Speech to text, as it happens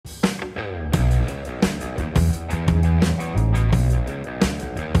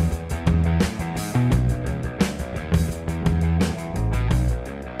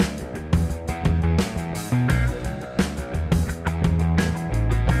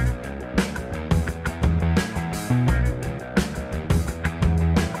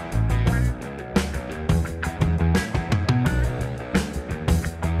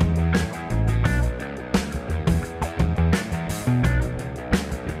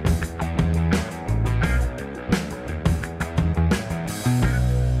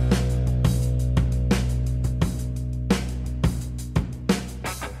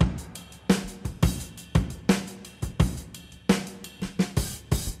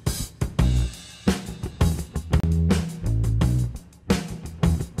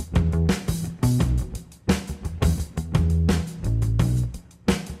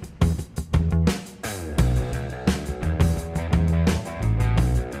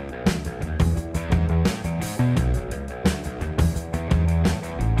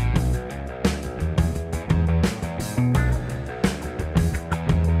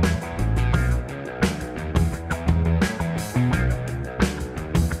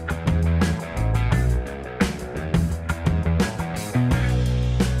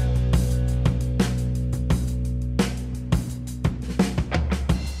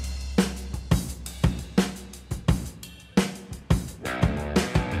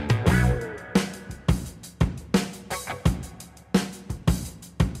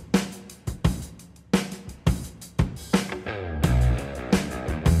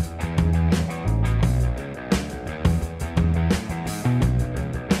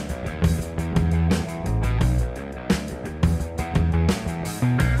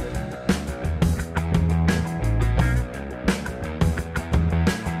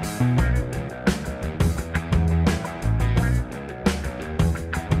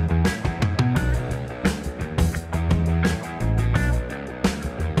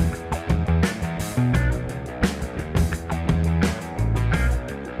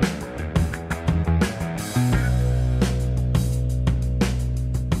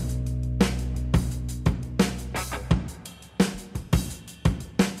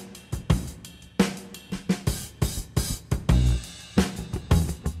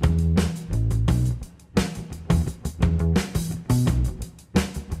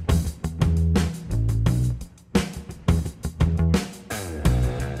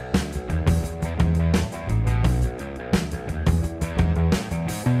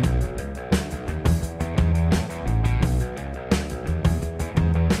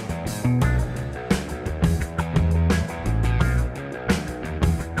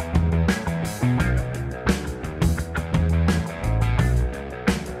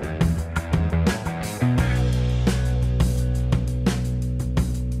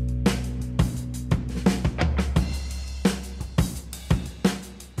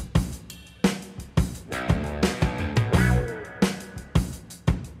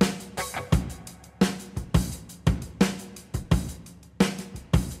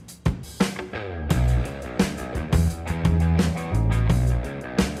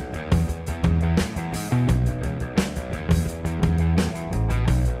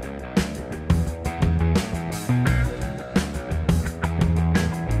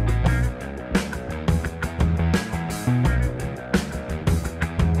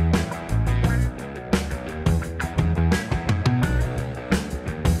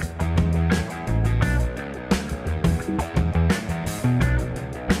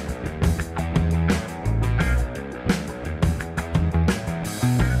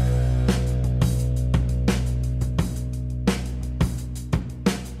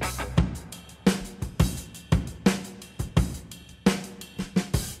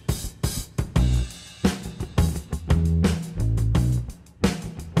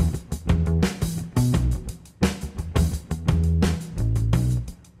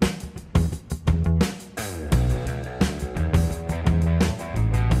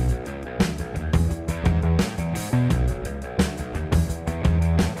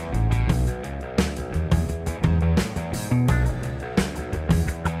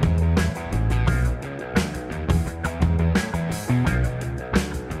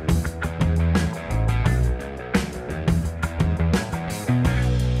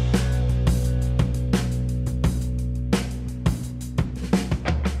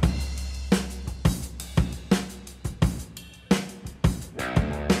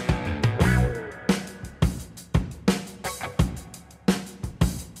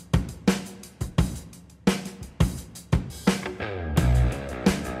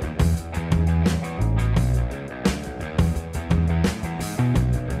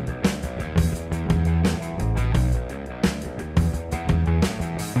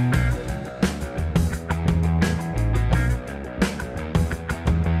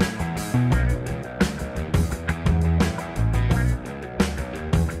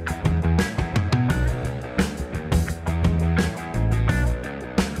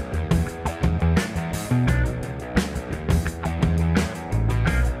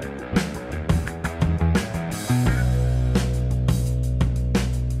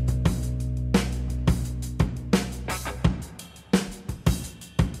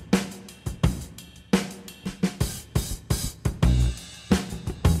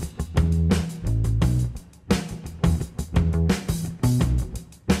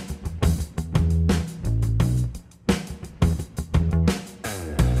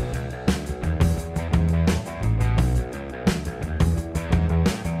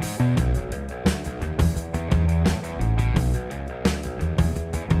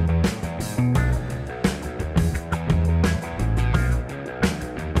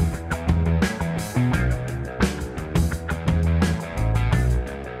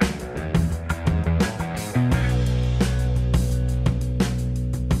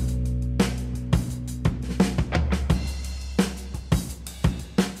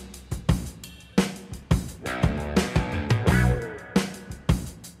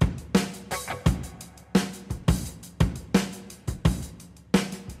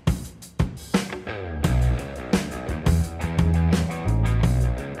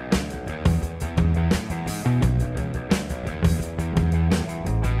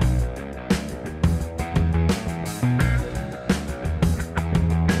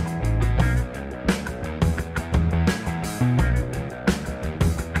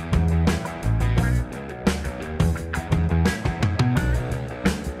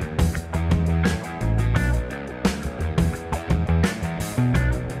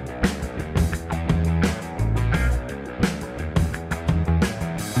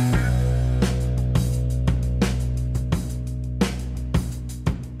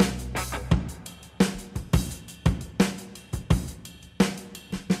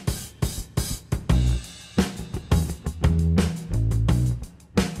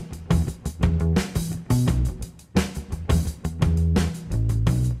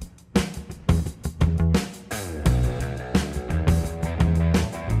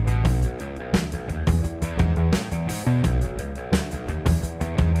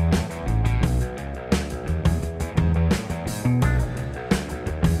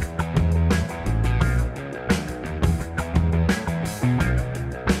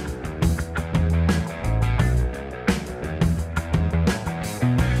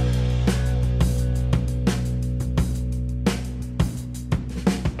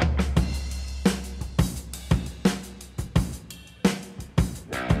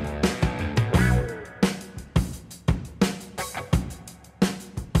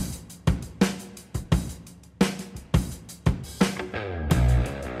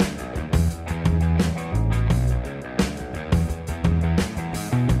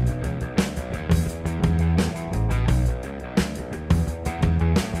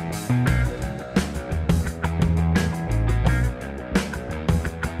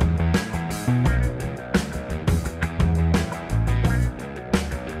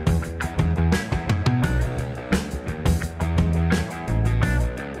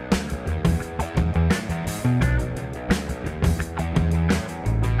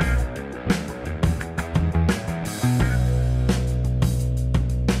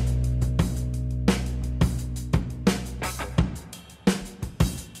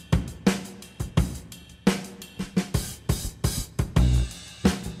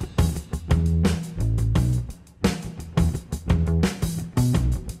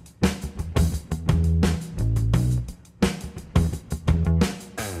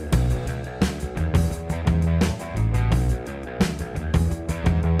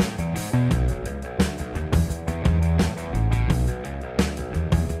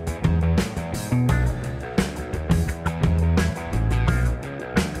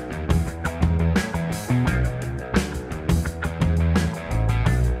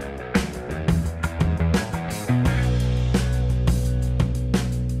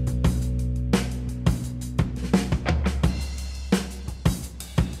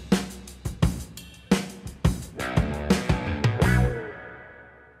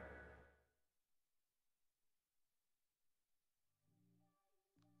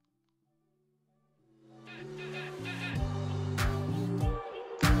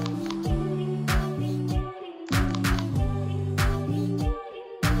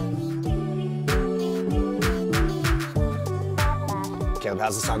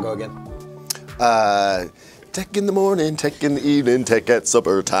how's the song go again? Tech in the morning, tech in the evening, tech at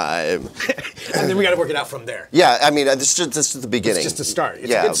supper time. And then we got to work it out from there. Yeah, I mean, this is just the beginning. It's just a start.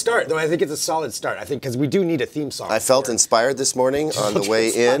 It's a good start, though. I think it's a solid start. I think because we do need a theme song. I felt inspired this morning on the way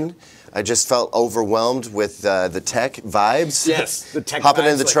in. I just felt overwhelmed with the tech vibes. Yes, the tech Hopping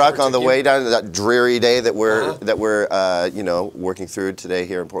vibes, in the truck on the way down to that dreary day that we're you know, working through today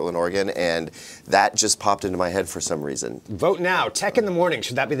here in Portland, Oregon, and that just popped into my head for some reason. Vote now. Tech in the morning.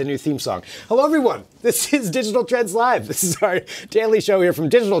 Should that be the new theme song? Hello, everyone. This is Digital Trends Live. This is our daily show here from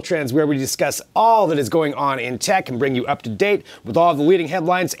Digital Trends, where we discuss all that is going on in tech and bring you up to date with all of the leading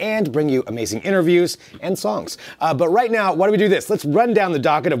headlines and bring you amazing interviews and songs. But right now, why don't we do this? Let's run down the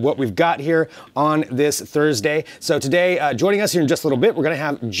docket of what we've got here on this Thursday. So today, joining us here in just a little bit, we're going to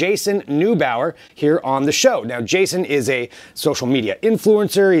have Jason Neubauer here on the show. Now, Jason is a social media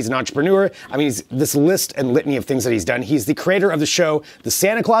influencer. He's an entrepreneur. I mean, he's this list and litany of things that he's done. He's the creator of the show The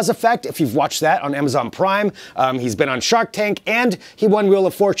Santa Claus Effect, if you've watched that on Amazon Prime. He's been on Shark Tank, and he won Wheel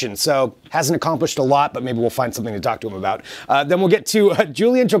of Fortune. So hasn't accomplished a lot, but maybe we'll find something to talk to him about. Then we'll get to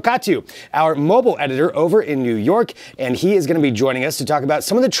Julian Chokkattu, our mobile editor over in New York, and he is going to be joining us to talk about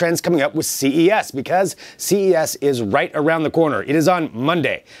some of the trends coming up with CES, because CES is right around the corner. It is on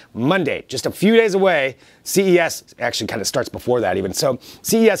Monday. Monday, just a few days away. CES actually kind of starts before that even. So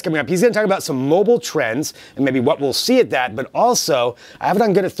CES coming up. He's going to talk about some mobile trends and maybe what we'll see at that, but also I have it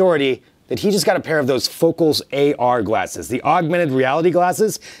on good authority that he just got a pair of those Focals AR glasses, the augmented reality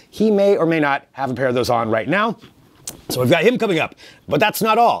glasses. He may or may not have a pair of those on right now. So we've got him coming up, but that's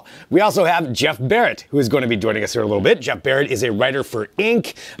not all. We also have Jeff Barrett, who is going to be joining us here in a little bit. Jeff Barrett is a writer for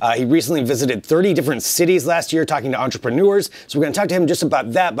Inc. He recently visited 30 different cities last year talking to entrepreneurs. So we're going to talk to him just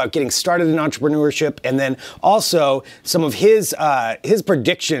about that, about getting started in entrepreneurship, and then also some of his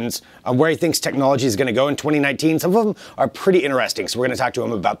predictions on where he thinks technology is going to go in 2019. Some of them are pretty interesting, so we're going to talk to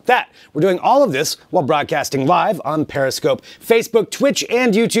him about that. We're doing all of this while broadcasting live on Periscope, Facebook, Twitch,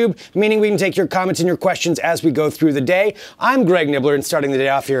 and YouTube, meaning we can take your comments and your questions as we go through the day. I'm Greg Nibbler, and starting the day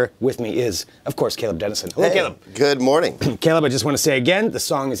off here with me is, of course, Caleb Dennison. Hello, hey, Caleb. Good morning. Caleb, I just want to say again, the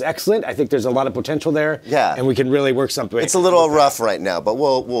song is excellent. I think there's a lot of potential there. Yeah. And we can really work something. It's a little rough right now, but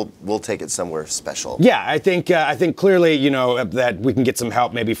we'll take it somewhere special. Yeah, I think clearly, you know, that we can get some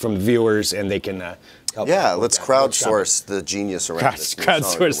help maybe from viewers, and they can help. Yeah, let's crowdsource the genius around this.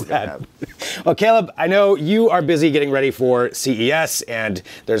 Crowdsource that. Well, Caleb, I know you are busy getting ready for CES, and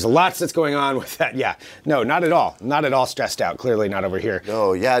there's lots that's going on with that. Yeah, no, not at all. Not at all stressed out. Clearly not over here.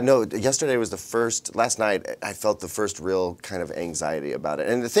 No, yeah, no. Yesterday was the first, last night, I felt the first real kind of anxiety about it.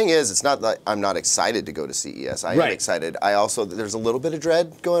 And the thing is, it's not like I'm not excited to go to CES. I am excited. I also, there's a little bit of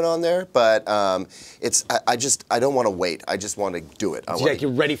dread going on there, but I don't want to wait. I just want to do it. I want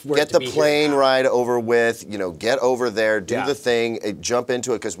you're ready for it to be here. Get the plane ride over with, you know, get over there, do the thing, jump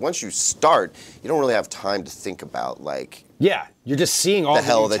into it, because once you start, you don't really have time to think about, like, you're just seeing all the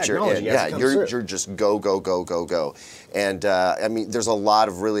hell that you're in. Yeah, you're just go, go, go, go, go. And I mean, there's a lot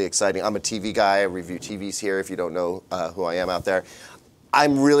of really exciting. I'm a TV guy. I review TVs here. If you don't know who I am out there,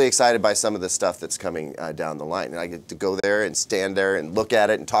 I'm really excited by some of the stuff that's coming down the line. And I get to go there and stand there and look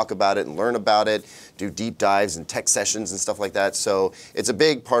at it and talk about it and learn about it, do deep dives and tech sessions and stuff like that. So it's a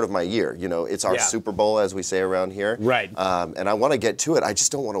big part of my year. You know, it's our Super Bowl, as we say around here. Right. And I want to get to it. I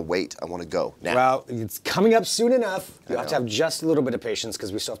just don't want to wait. I want to go now. Well, it's coming up soon enough. You have to have just a little bit of patience,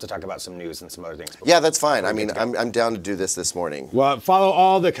 because we still have to talk about some news and some other things. Yeah, that's fine. I mean, I'm down to do this morning. Well, follow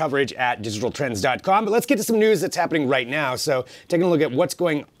all the coverage at digitaltrends.com. But let's get to some news that's happening right now. So taking a look at what's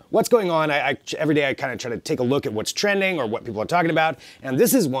going on. Every day I kind of try to take a look at what's trending or what people are talking about. And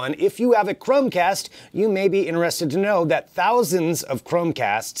this is one. If you have a Chromecast, you may be interested to know that thousands of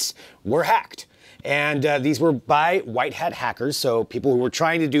Chromecasts were hacked. And these were by white hat hackers, so people who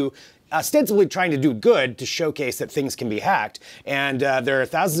were ostensibly trying to do good to showcase that things can be hacked. And there are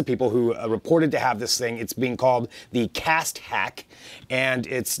thousands of people who reported to have this thing. It's being called the Cast hack, and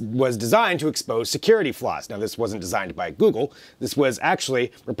it was designed to expose security flaws. Now, this wasn't designed by Google. This was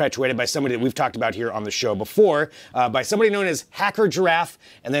actually perpetuated by somebody that we've talked about here on the show before, by somebody known as Hacker Giraffe,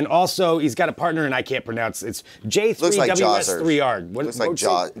 and then also he's got a partner, and I can't pronounce. It's J3WS3R. Looks like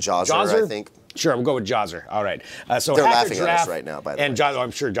Jawser, I think. Sure, we'll go with Jawser. All right. So they're laughing at us right now, by the way. And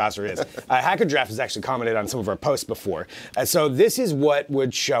I'm sure Jawser is. Hacker Giraffe has actually commented on some of our posts before. So this is what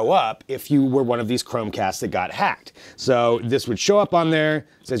would show up if you were one of these Chromecasts that got hacked. So this would show up on there.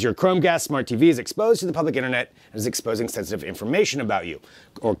 It says your Chromecast smart TV is exposed to the public internet and is exposing sensitive information about you,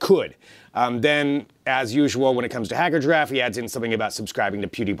 or could. Then, as usual, when it comes to Hacker Giraffe, he adds in something about subscribing to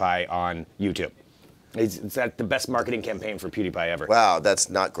PewDiePie on YouTube. Is that the best marketing campaign for PewDiePie ever? Wow, that's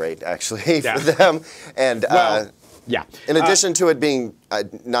not great, actually, for them. And Yeah. In addition to it being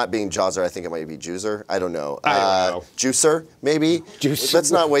not being Jawser, I think it might be Juicer. I don't know. I don't know. Juicer, maybe. Juicer.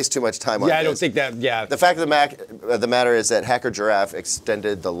 Let's not waste too much time on this. Yeah, I don't think that. Yeah. The fact of the matter is that Hacker Giraffe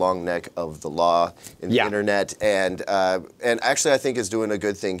extended the long neck of the law in the internet, and actually I think is doing a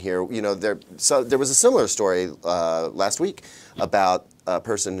good thing here. You know, there was a similar story last week about a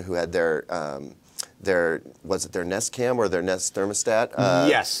person who had their Nest Cam or their Nest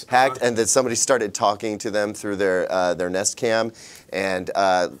thermostat hacked, and then somebody started talking to them through their Nest Cam and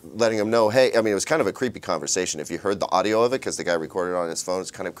letting them know, hey, I mean, it was kind of a creepy conversation. If you heard the audio of it, because the guy recorded it on his phone,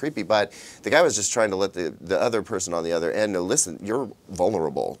 it's kind of creepy, but the guy was just trying to let the other person on the other end know, listen, you're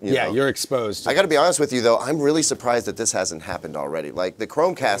vulnerable. You know? You're exposed. I got to be honest with you, though, I'm really surprised that this hasn't happened already. Like, the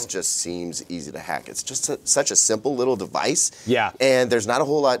Chromecast just seems easy to hack. It's just such a simple little device. Yeah. And there's not a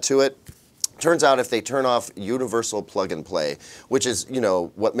whole lot to it. Turns out if they turn off universal plug and play, which is, you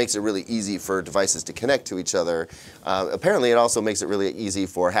know, what makes it really easy for devices to connect to each other, apparently it also makes it really easy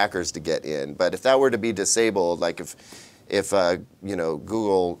for hackers to get in. But if that were to be disabled, like if you know,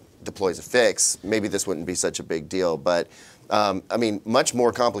 Google deploys a fix, maybe this wouldn't be such a big deal. But I mean, much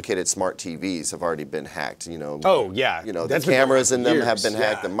more complicated smart TVs have already been hacked. You know. Oh yeah. You know, the cameras in them have been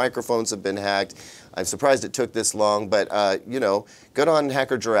hacked. The microphones have been hacked. I'm surprised it took this long, but you know, good on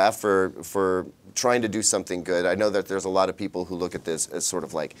Hacker Giraffe for trying to do something good. I know that there's a lot of people who look at this as sort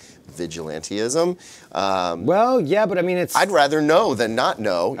of like vigilantism. Well, yeah, but I mean, it's. I'd rather know than not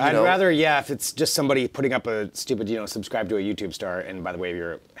know. I'd rather, if it's just somebody putting up a stupid, you know, subscribe to a YouTube star, and by the way,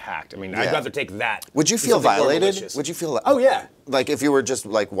 you're hacked. I mean, I'd rather take that. Would you feel violated? Would you feel? Oh yeah. Like if you were just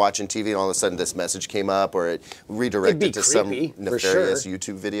like watching TV and all of a sudden this message came up, or it redirected to some nefarious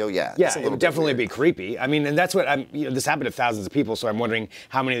YouTube video. Yeah. Yeah, it would definitely be creepy. I mean, and that's what you know, this happened to thousands of people, so I'm wondering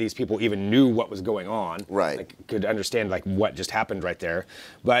how many of these people even knew what was going on. Right. Like, could understand like what just happened right there.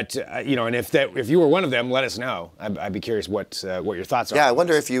 But you know, and if you were one of them, let us know. I'd be curious what your thoughts are. Yeah, I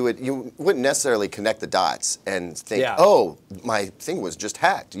wonder if you wouldn't necessarily connect the dots and think, oh, my thing was just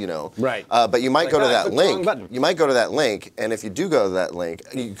hacked, you know. Right. But you might go to that link. You might go to that link, and if you do go to that link,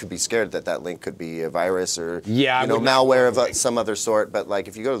 you could be scared that that link could be a virus or you know, malware of some other sort. But like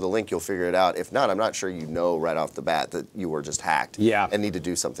if you go to the link, you'll figure it out. If not, I'm not sure you know right off the bat that you were just hacked. Yeah. And need to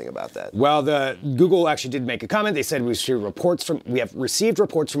do something about that. Well, the Google actually did make a comment. They said we have received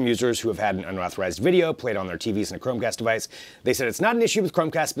reports from users who have had an unauthorized video played on their TVs and a Chromecast device. They said it's not an issue with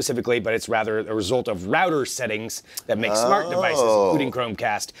Chromecast specifically, but it's rather a result of router settings that make smart devices, including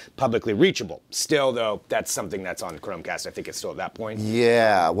Chromecast, publicly reachable. Still, though, that's something that's on Chromecast. I think it's still at that point.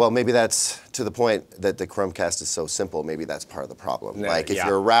 Yeah, well, maybe that's to the point that the Chromecast is so simple. Maybe that's part of the problem. Like if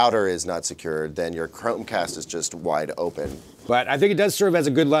your router is not secured, then your Chromecast is just wide open. But I think it does serve as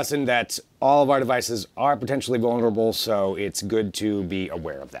a good lesson that all of our devices are potentially vulnerable, so it's good to be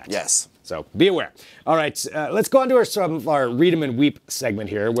aware of that. Yes. So be aware. All right, let's go on to some of our Read 'em and Weep segment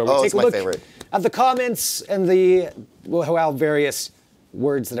here, where we take a look at the comments and how various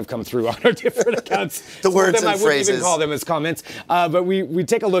words that have come through on our different accounts. The words and I phrases. wouldn't even call them as comments. But we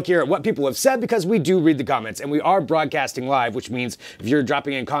take a look here at what people have said, because we do read the comments, and we are broadcasting live, which means if you're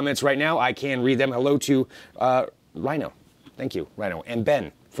dropping in comments right now, I can read them. Hello to Rhino. Thank you, Rhino, and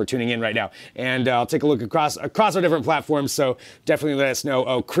Ben for tuning in right now. And I'll take a look across our different platforms, so definitely let us know.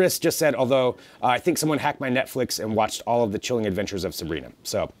 Oh, Chris just said, although I think someone hacked my Netflix and watched all of the chilling adventures of Sabrina.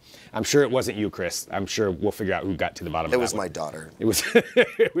 So I'm sure it wasn't you, Chris. I'm sure we'll figure out who got to the bottom of that. It was my daughter. It was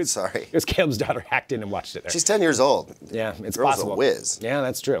Sorry. It was Caleb's daughter hacked in and watched it there. She's 10 years old. Yeah, it's Girl's possible. A whiz. Yeah,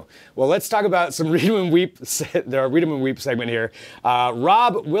 that's true. Well, let's talk about some Read 'em and Weep, the Read 'em and Weep segment here.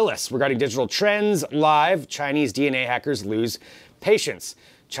 Rob Willis regarding digital trends live. Chinese DNA hackers lose patience.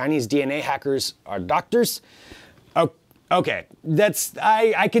 Chinese DNA hackers are doctors. Okay, that's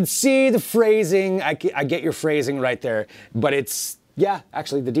I can see the phrasing. I get your phrasing right there, but it's. Yeah,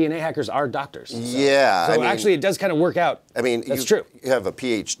 actually, the DNA hackers are doctors. So. Yeah. So I mean, actually, it does kind of work out. I mean, that's true. You have a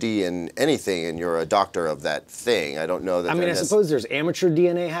PhD in anything, and you're a doctor of that thing. I don't know that. I mean, I suppose there's amateur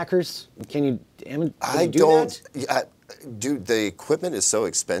DNA hackers. Can you? I don't. Dude, the equipment is so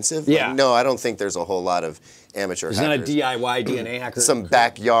expensive. Yeah. Like, no, I don't think there's a whole lot of amateur hackers. There's not a DIY DNA hacker. Some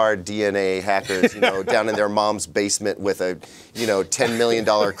backyard DNA hackers, you know, down in their mom's basement with a, you know, $10 million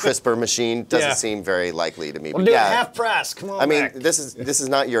CRISPR machine. Doesn't seem very likely to me. Well, do it half press. Come on. I mean, this is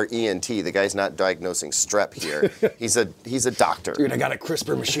not your ENT. The guy's not diagnosing strep here. He's a doctor. Dude, I got a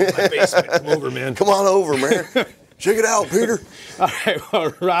CRISPR machine in my basement. Come over, man. Come on over, man. Check it out, Peter. All right,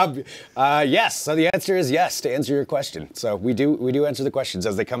 well, Rob, yes. So the answer is yes to answer your question. So we do answer the questions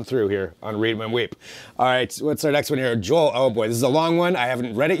as they come through here on Read 'em and Weep. All right, what's our next one here? Joel, oh boy, this is a long one. I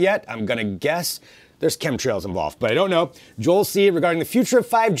haven't read it yet. I'm gonna guess there's chemtrails involved, but I don't know. Joel C. regarding the future of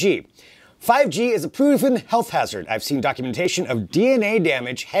 5G. 5G is a proven health hazard. I've seen documentation of DNA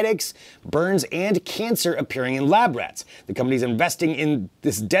damage, headaches, burns, and cancer appearing in lab rats. The companies investing in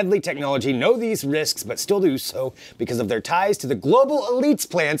this deadly technology know these risks, but still do so because of their ties to the global elites'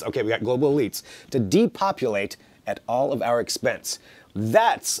 plans. Okay, we got global elites to depopulate at all of our expense.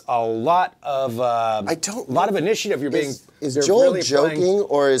 That's a lot of initiative. Is Joel really joking,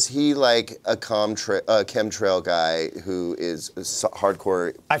 or is he like a chemtrail guy who is a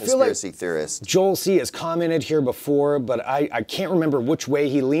hardcore conspiracy theorist? Joel C. has commented here before, but I can't remember which way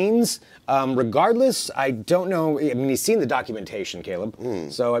he leans. Regardless, I don't know. I mean, he's seen the documentation,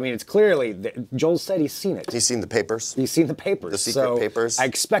 Caleb. So, I mean, it's clearly, Joel said he's seen it. He's seen the papers? He's seen the papers. The secret papers? I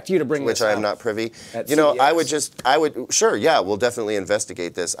expect you to bring this up. Which I am not privy. You know, sure, yeah, we'll definitely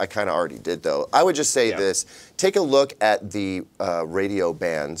investigate this. I kind of already did, though. I would just say this. Take a look at the radio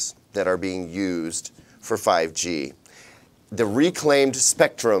bands that are being used for 5G. The reclaimed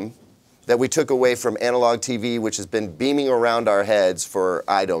spectrum that we took away from analog TV, which has been beaming around our heads for,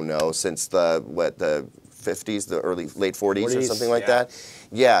 I don't know, since the 50s, the late 40s or something like that.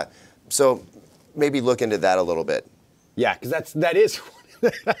 Yeah, so maybe look into that a little bit. Yeah, because that is...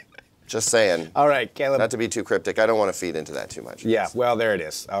 Just saying. All right, Caleb. Not to be too cryptic. I don't want to feed into that too much. Yeah, well, there it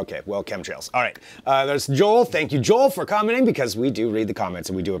is. Okay, well, chemtrails. All right. There's Joel. Thank you, Joel, for commenting, because we do read the comments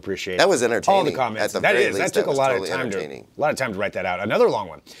and we do appreciate that was entertaining. All the comments. That took a lot of time to write that out. Another long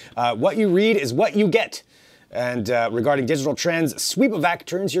one. What you read is what you get. And regarding digital trends, Sweep-A-Vac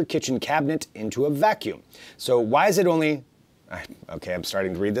turns your kitchen cabinet into a vacuum. So why is it only... Okay, I'm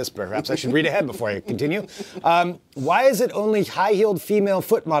starting to read this. Perhaps I should read ahead before I continue. Why is it only high-heeled female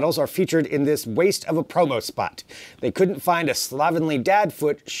foot models are featured in this waste of a promo spot? They couldn't find a slovenly dad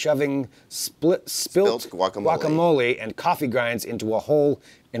foot shoving spilt guacamole and coffee grinds into a hole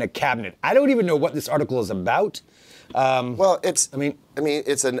in a cabinet. I don't even know what this article is about. Well, it's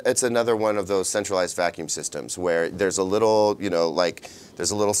another one of those centralized vacuum systems where there's a little,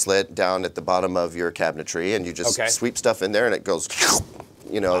 there's a little slit down at the bottom of your cabinetry, and you just sweep stuff in there, and it goes,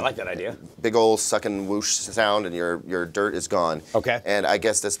 I like that idea. Big old sucking whoosh sound, and your dirt is gone. Okay. And I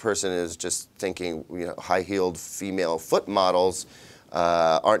guess this person is just thinking, high-heeled female foot models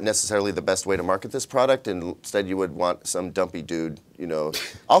aren't necessarily the best way to market this product, and instead you would want some dumpy dude,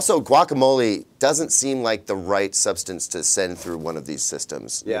 Also, guacamole doesn't seem like the right substance to send through one of these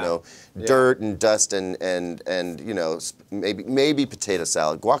systems. Dirt and dust and maybe potato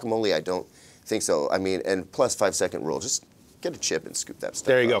salad. Guacamole, I don't think so. I mean, and plus 5-second rule, just get a chip and scoop that stuff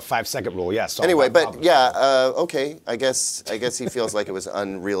There you up. go, 5-second rule, yes. Anyway, but yeah, okay, I guess he feels like it was an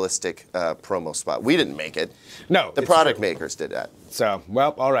unrealistic promo spot. We didn't make it. No. The product makers did that. So,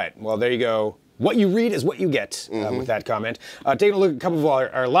 well, all right. Well, there you go. What you read is what you get with that comment. Taking a look at a couple of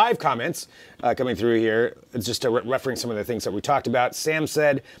our live comments coming through here, it's just to reference some of the things that we talked about. Sam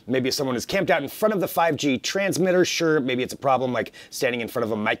said, maybe if someone is camped out in front of the 5G transmitter, sure, maybe it's a problem like standing in front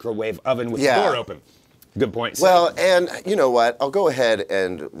of a microwave oven with the door open. Good point. Sam. Well, and you know what? I'll go ahead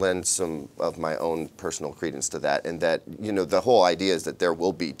and lend some of my own personal credence to that, and that, the whole idea is that there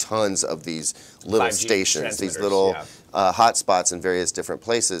will be tons of these little stations, these little hot spots in various different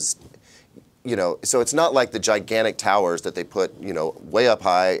places. So it's not like the gigantic towers that they put, way up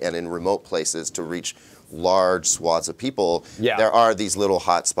high and in remote places to reach large swaths of people. Yeah. There are these little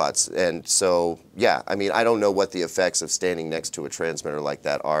hot spots. And so, yeah, I mean, I don't know what the effects of standing next to a transmitter like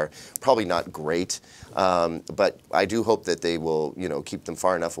that are. Probably not great. But I do hope that they will, keep them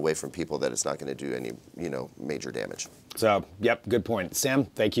far enough away from people that it's not going to do any, major damage. So, yep, good point. Sam,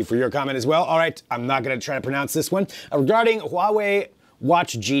 thank you for your comment as well. All right, I'm not going to try to pronounce this one. Regarding Huawei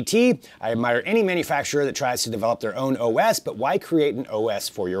Watch GT, I admire any manufacturer that tries to develop their own OS, but why create an OS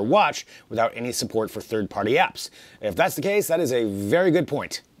for your watch without any support for third-party apps? If that's the case, that is a very good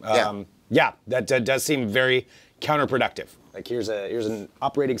point. Yeah, that does seem very counterproductive. Like here's an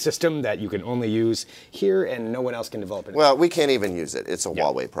operating system that you can only use here, and no one else can develop it. Well, we can't even use it. It's a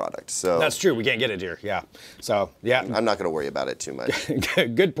Huawei product, so that's true. We can't get it here. Yeah. So yeah, I'm not going to worry about it too much.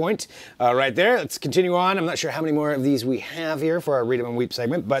 Good point. Right there. Let's continue on. I'm not sure how many more of these we have here for our Read 'em and Weep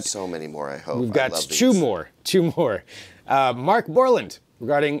segment, but so many more. I hope we've got two more. Mark Borland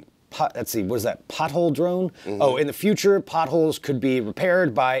regarding. Let's see, what is that, pothole drone? Oh, in the future, potholes could be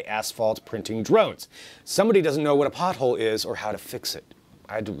repaired by asphalt printing drones. Somebody doesn't know what a pothole is or how to fix it.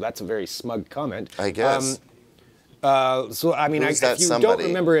 That's a very smug comment. I guess. So, I mean, if you don't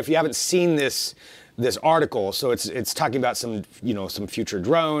remember, if you haven't seen this article, so it's talking about some future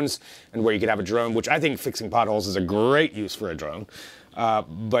drones and where you could have a drone, which I think fixing potholes is a great use for a drone.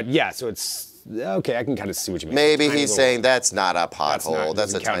 But yeah, so it's okay. I can kind of see what you mean. Maybe he's saying that's not a pothole.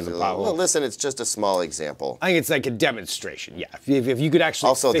 That's a doesn't count tiny as a little. pothole. Well, listen, it's just a small example. I think it's like a demonstration. Yeah, if you could actually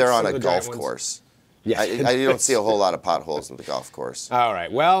Also, fix they're on some a of the giant golf ones. course. Yeah, I don't see a whole lot of potholes in the golf course. All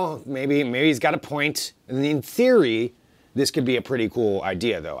right. Well, maybe he's got a point. And in theory, this could be a pretty cool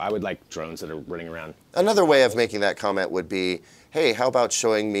idea, though. I would like drones that are running around. Another way of making that comment would be, hey, how about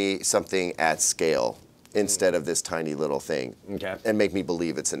showing me something at scale instead of this tiny little thing? Okay. And make me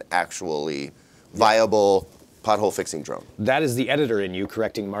believe it's an actually viable pothole fixing drone. That is the editor in you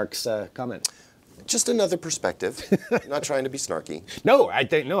correcting Mark's comment. Just another perspective. Not trying to be snarky. No, I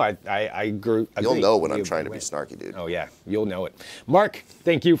agree. You'll know when I'm trying to be snarky, dude. Oh yeah, you'll know it. Mark,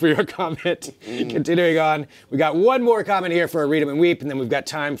 thank you for your comment. Continuing on, we got one more comment here for a read 'em and weep, and then we've got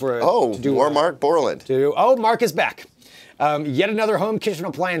time for more Mark Borland. Mark is back. Yet another home kitchen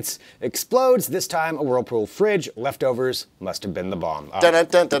appliance explodes, this time a Whirlpool fridge. Leftovers must have been the bomb. That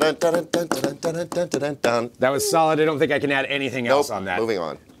was solid. I don't think I can add anything else on that. Moving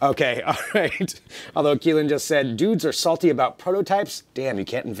on. Okay, all right. Although Keelan just said, dudes are salty about prototypes. Damn, you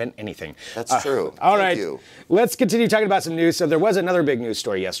can't invent anything. That's true. All right, Thank you. Let's continue talking about some news. So there was another big news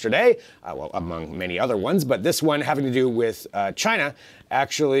story yesterday, well, among many other ones, but this one having to do with China.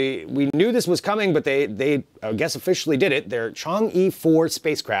 Actually, we knew this was coming, but they I guess officially did it. Their Chang'e 4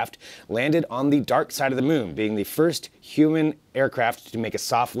 spacecraft landed on the dark side of the moon, being the first human aircraft to make a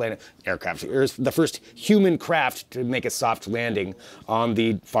soft landing. The first human craft to make a soft landing on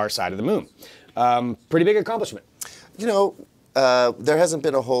the far side of the moon. Pretty big accomplishment. You know, there hasn't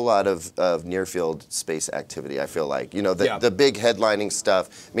been a whole lot of near-field space activity, I feel like. You know, the big headlining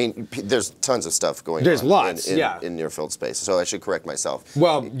stuff. I mean, there's tons of stuff going on. There's lots, in near-field space, so I should correct myself.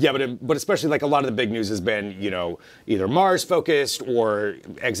 Well, yeah, but especially like a lot of the big news has been, you know, either Mars-focused or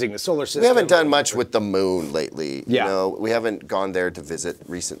exiting the solar system. We haven't done much with the moon lately. Yeah. You know, we haven't gone there to visit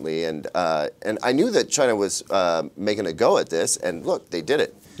recently, and I knew that China was making a go at this, and look, they did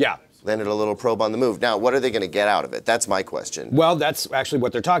it. Yeah. Landed a little probe on the move. Now, what are they going to get out of it? That's my question. Well, that's actually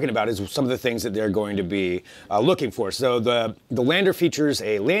what they're talking about, is some of the things that they're going to be looking for. So the lander features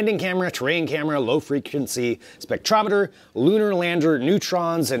a landing camera, terrain camera, low-frequency spectrometer, lunar lander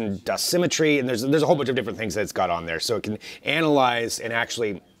neutrons, and dosimetry, and there's a whole bunch of different things that it's got on there. So it can analyze and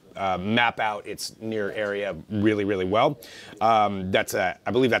actually map out its near area really, really well. I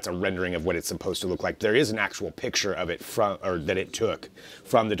believe that's a rendering of what it's supposed to look like. There is an actual picture of it that it took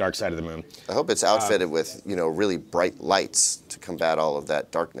from the dark side of the moon. I hope it's outfitted with, you know, really bright lights to combat all of that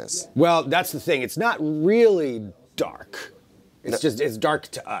darkness. Well, that's the thing. It's not really dark. It's dark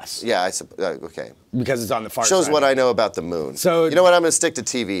to us. Yeah, okay. Because it's on the far side. Shows what I know about the moon. So you know what? I'm going to stick to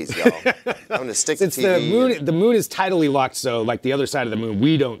TVs, y'all. I'm going to stick to TV. The moon is tidally locked, so like the other side of the moon,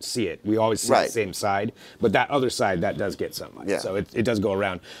 we don't see it. We always see the same side, but that other side, that does get sunlight. Yeah. So it does go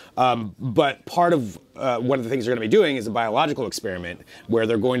around. But part of one of the things they're going to be doing is a biological experiment where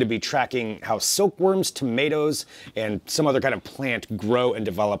they're going to be tracking how silkworms, tomatoes, and some other kind of plant grow and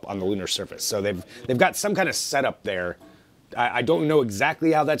develop on the lunar surface. So they've got some kind of setup there. I don't know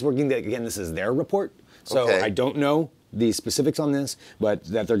exactly how that's working. Again, this is their report, so I don't know the specifics on this, but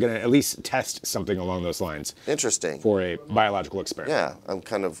that they're going to at least test something along those lines. Interesting. For a biological experiment. Yeah, I'm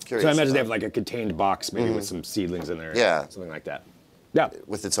kind of curious. So I imagine they have like a contained box, maybe with some seedlings in there. Yeah. Something like that. Yeah.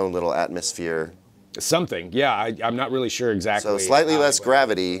 With its own little atmosphere. Something, yeah. I'm not really sure exactly. So slightly less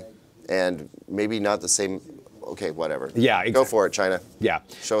gravity and maybe not the same. Okay, whatever. Yeah, exactly. Go for it, China. Yeah.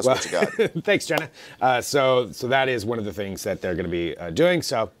 Show us what you got. Thanks, China. So that is one of the things that they're going to be doing.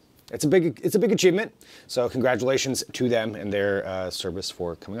 So it's a big achievement. So congratulations to them and their service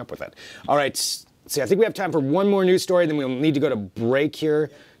for coming up with that. All right. See, I think we have time for one more news story. Then we'll need to go to break here.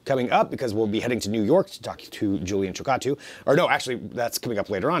 Coming up, because we'll be heading to New York to talk to Julian Chokkattu. Or no, actually, that's coming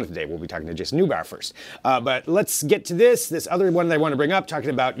up later on today. We'll be talking to Jason Neubauer first. But let's get to this other one that I want to bring up, talking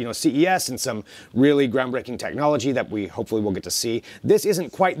about, you know, CES and some really groundbreaking technology that we hopefully will get to see. This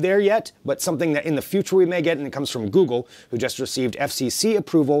isn't quite there yet, but something that in the future we may get, and it comes from Google, who just received FCC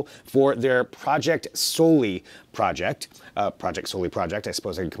approval for their Project Soli project. Project Soli project, I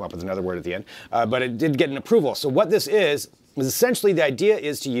suppose I could come up with another word at the end. But it did get an approval. So what this is essentially the idea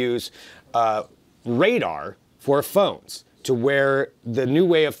is to use radar for phones, to where the new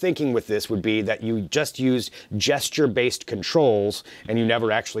way of thinking with this would be that you just use gesture-based controls and you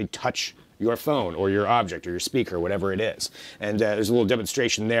never actually touch your phone or your object or your speaker, whatever it is. And there's a little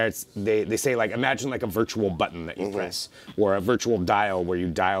demonstration there. They say, like, imagine like a virtual button that you press, or a virtual dial where you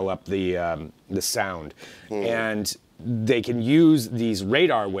dial up the sound. And they can use these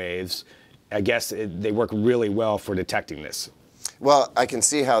radar waves. I guess they work really well for detecting this. Well, I can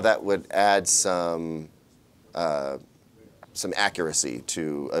see how that would add some some accuracy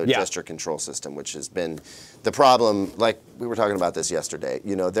to a gesture control system, which has been the problem. Like we were talking about this yesterday.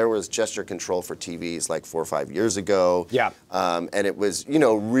 You know, there was gesture control for TVs like 4 or 5 years ago. Yeah. And it was, you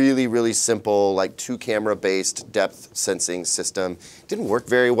know, really, really simple, like 2-camera based depth sensing system. Didn't work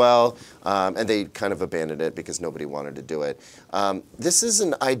very well, and they kind of abandoned it because nobody wanted to do it. This is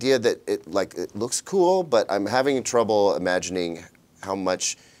an idea that it looks cool, but I'm having trouble imagining how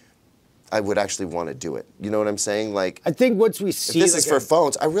much I would actually want to do it. You know what I'm saying? Like, I think once we see, if this is for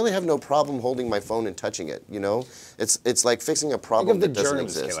phones, I really have no problem holding my phone and touching it. You know, it's like fixing a problem that doesn't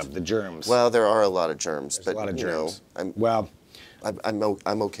exist. Caleb, the germs. Well, there are a lot of germs, but a lot of germs. Know,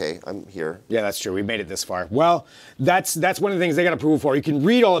 I'm okay. I'm here. Yeah, that's true. We made it this far. Well, that's one of the things they got approval for. You can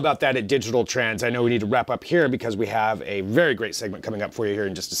read all about that at Digital Trends. I know we need to wrap up here because we have a very great segment coming up for you here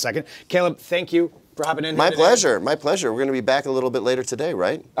in just a second. Caleb, thank you for hopping in. My pleasure. My pleasure. We're going to be back a little bit later today,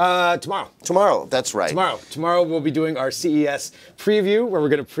 right? Tomorrow. Tomorrow. That's right. Tomorrow we'll be doing our CES preview, where we're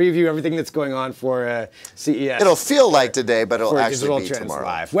going to preview everything that's going on for CES. It'll feel like today, but it'll actually Digital be Trends tomorrow.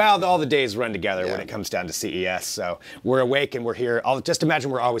 Live. Well, all the days run together when it comes down to CES. So we're awake and we're here. Just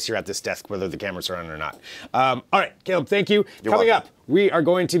imagine we're always here at this desk, whether the cameras are on or not. All right, Caleb, thank you. Coming up, we are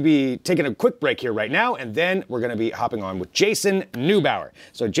going to be taking a quick break here right now, and then we're going to be hopping on with Jason Neubauer.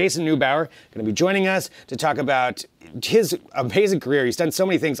 So Jason Neubauer going to be joining us to talk about his amazing career. He's done so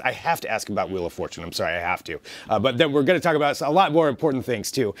many things. I have to ask about Wheel of Fortune. I'm sorry, I have to. But then we're going to talk about a lot more important things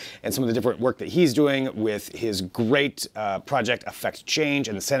too, and some of the different work that he's doing with his great project Affect Change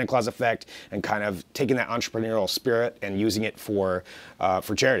and the Santa Claus Effect, and kind of taking that entrepreneurial spirit and using it for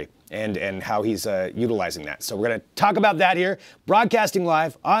charity. And how he's utilizing that. So we're going to talk about that here, broadcasting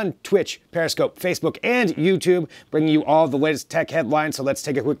live on Twitch, Periscope, Facebook, and YouTube, bringing you all the latest tech headlines. So let's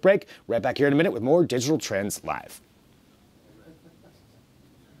take a quick break. Right back here in a minute with more Digital Trends Live.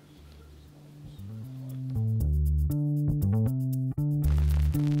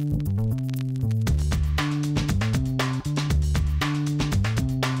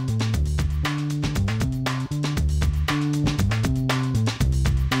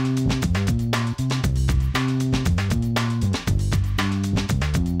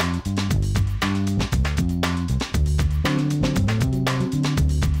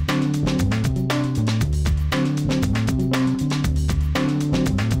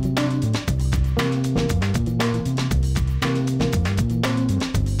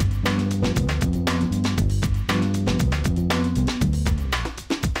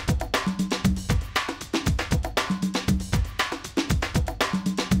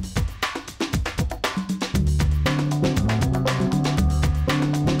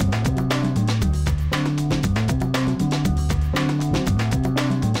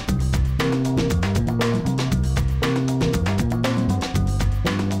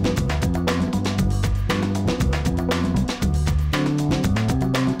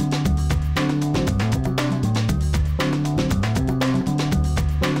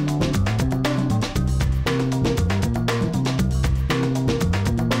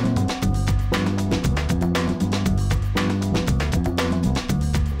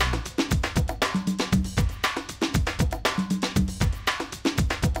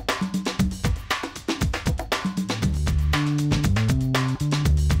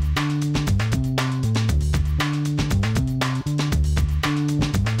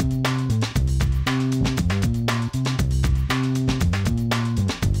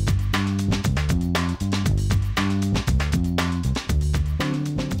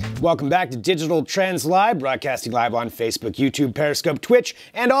 Welcome back to Digital Trends Live, broadcasting live on Facebook, YouTube, Periscope, Twitch,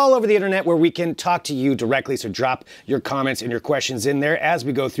 and all over the internet where we can talk to you directly. So drop your comments and your questions in there as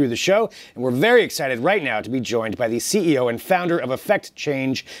we go through the show. And we're very excited right now to be joined by the CEO and founder of Affect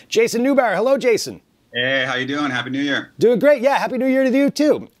Change, Jason Neubauer. Hello, Jason. Hey, how you doing? Happy New Year. Doing great. Yeah, Happy New Year to you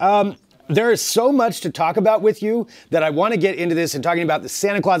too. There is so much to talk about with you that I want to get into this and talking about the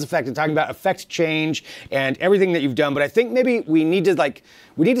Santa Claus effect and talking about Affect Change and everything that you've done. But I think maybe we need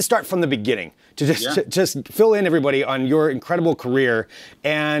to start from the beginning to just fill in everybody on your incredible career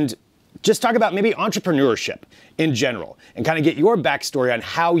and just talk about maybe entrepreneurship in general and kind of get your backstory on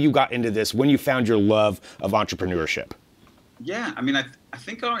how you got into this when you found your love of entrepreneurship. Yeah, I mean, I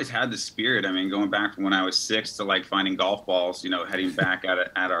think I always had the spirit. I mean, going back from when I was 6 to like finding golf balls, you know, heading back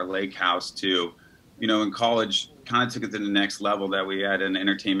at our lake house to, you know, in college, kind of took it to the next level that we had an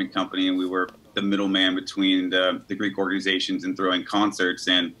entertainment company and we were the middleman between the Greek organizations and throwing concerts.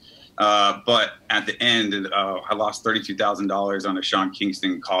 And but at the end, I lost $32,000 on a Sean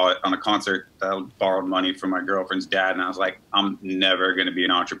Kingston on a concert that I borrowed money from my girlfriend's dad. And I was like, I'm never going to be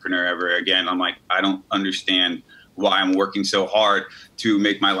an entrepreneur ever again. I'm like, I don't understand why I'm working so hard to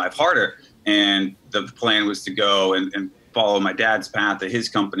make my life harder. And the plan was to go and follow my dad's path at his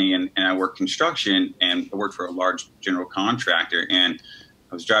company, and I worked construction, and I worked for a large general contractor, and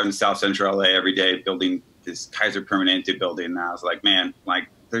I was driving to South Central LA every day building this Kaiser Permanente building, and I was like, man, like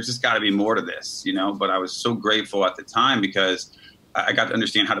there's just got to be more to this, you know. But I was so grateful at the time because I got to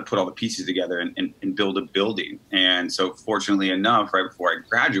understand how to put all the pieces together and build a building. And so fortunately enough, right before I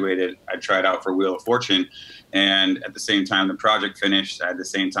graduated, I tried out for Wheel of Fortune. And at the same time the project finished, I had the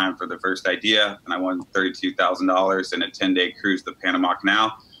same time for the first idea, and I won $32,000 in a 10-day cruise to the Panama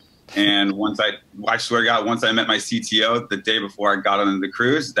Canal. And I swear to God, once I met my CTO the day before I got on the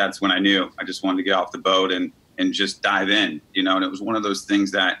cruise, that's when I knew I just wanted to get off the boat and just dive in, you know. And it was one of those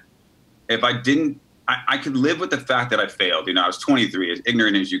things that if I didn't, I could live with the fact that I failed. You know, I was 23, as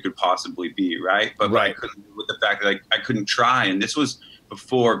ignorant as you could possibly be, right? But I couldn't live with the fact that I couldn't try. And this was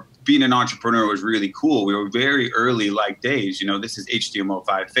before being an entrepreneur was really cool. We were very early like days. You know, this is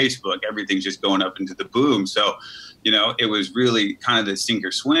HTML5 Facebook. Everything's just going up into the boom. So, you know, it was really kind of the sink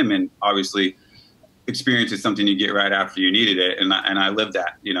or swim. And obviously, experience is something you get right after you needed it, and I lived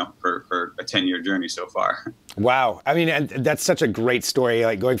that, you know, for a 10-year journey so far. Wow, I mean, and that's such a great story.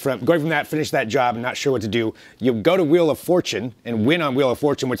 Like going from that, finish that job, and not sure what to do. You go to Wheel of Fortune and win on Wheel of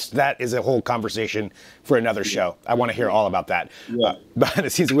Fortune, which that is a whole conversation for another show. I want to hear all about that. Yeah, behind the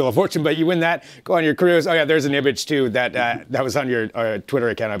scenes of Wheel of Fortune. But you win that, go on your cruise. Oh yeah, there's an image too that was on your Twitter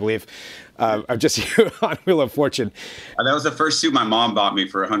account, I believe. Of just you on Wheel of Fortune. That was the first suit my mom bought me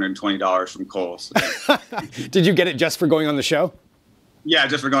for $120 from Kohl's. Did you get it just for going on the show? Yeah,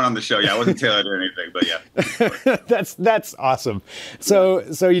 just for going on the show. Yeah, I wasn't tailored or anything, but yeah. That's awesome.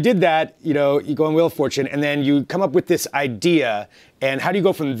 So you did that, you know, you go on Wheel of Fortune, and then you come up with this idea. And how do you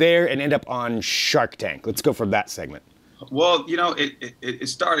go from there and end up on Shark Tank? Let's go from that segment. Well, you know, it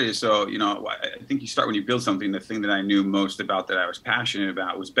started, so, you know, I think you start when you build something. The thing that I knew most about, that I was passionate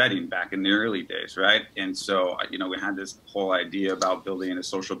about, was betting back in the early days, right? And so, you know, we had this whole idea about building a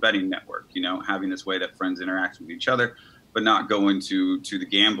social betting network, you know, having this way that friends interact with each other, but not going to the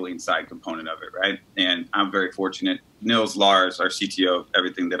gambling side component of it, right? And I'm very fortunate. Nils Lars, our CTO,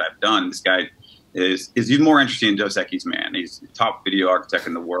 everything that I've done, this guy is even more interesting than Dos Equis, man. He's the top video architect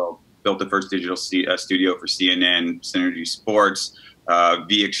in the world. Built the first digital studio for CNN, Synergy Sports,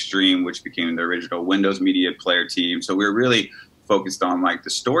 V Extreme, which became the original Windows Media Player team. So we were really focused on like the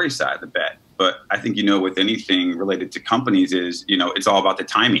story side of the bet. But I think, you know, with anything related to companies is, you know, it's all about the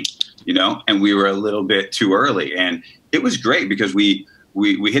timing, you know, and we were a little bit too early. And it was great because we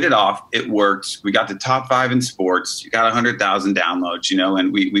hit it off. It worked. We got the top 5 in sports. You got 100,000 downloads, you know,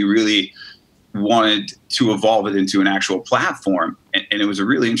 and we really wanted to evolve it into an actual platform. And it was a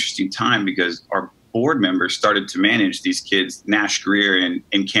really interesting time because our board members started to manage these kids, Nash Greer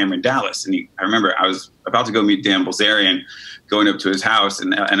and Cameron Dallas. And I remember I was about to go meet Dan Bilzerian, going up to his house in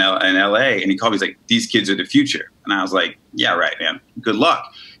LA, and he called me, he's like, "These kids are the future." And I was like, "Yeah, right, man. Good luck."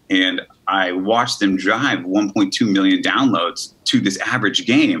 And I watched them drive 1.2 million downloads to this average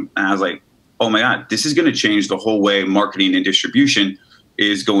game. And I was like, oh my God, this is going to change the whole way marketing and distribution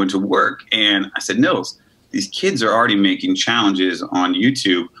is going to work. And I said, Nils, these kids are already making challenges on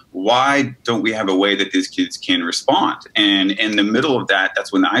YouTube. Why don't we have a way that these kids can respond? And in the middle of that,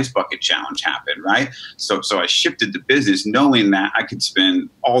 that's when the Ice Bucket Challenge happened, right? So I shifted the business knowing that I could spend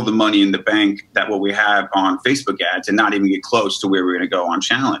all the money in the bank that what we have on Facebook ads and not even get close to where we're going to go on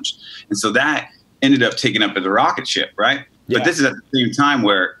Challenge. And so that ended up taking up as a rocket ship, right? Yeah. But this is at the same time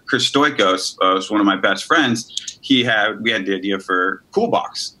where Chris Stoikos was one of my best friends. We had the idea for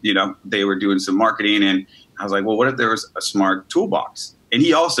Coolbox. You know, they were doing some marketing, and I was like, well, what if there was a smart toolbox? And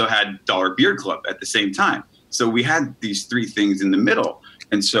he also had Dollar Beer Club at the same time. So we had these 3 things in the middle.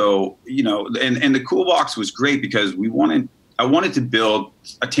 And so, you know, and the Coolbox was great because I wanted to build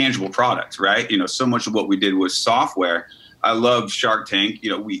a tangible product, right? You know, so much of what we did was software. I love Shark Tank. You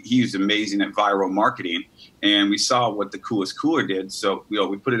know, he was amazing at viral marketing, and we saw what the Coolest Cooler did. So, you know,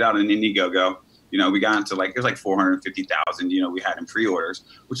 we put it out on Indiegogo. You know, we got into like, there's like 450,000, you know, we had in pre-orders,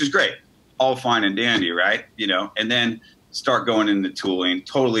 which is great. All fine and dandy, right? You know, and then start going into tooling,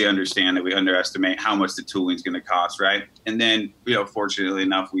 totally understand that we underestimate how much the tooling is going to cost, right? And then, you know, fortunately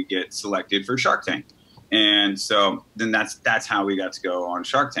enough, we get selected for Shark Tank. And so then that's how we got to go on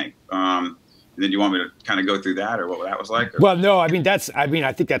Shark Tank. And then you want me to kind of go through that, or what that was like? Or? Well, no, I think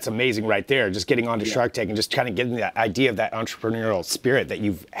that's amazing right there. Just getting onto Shark Tank and just kind of getting that idea of that entrepreneurial spirit that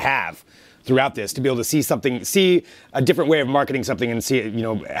you have throughout this, to be able to see a different way of marketing something and see it, you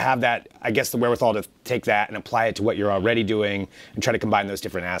know, have that, I guess, the wherewithal to take that and apply it to what you're already doing and try to combine those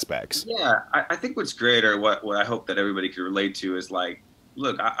different aspects. Yeah, I think what's great, or what I hope that everybody can relate to, is like,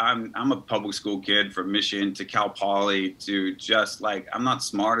 look, I'm a public school kid from Michigan to Cal Poly to just like, I'm not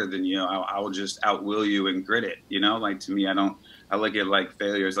smarter than you. I will just outwill you and grit it. You know, like to me, I look at like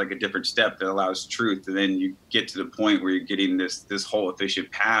failure as like a different step that allows truth. And then you get to the point where you're getting this whole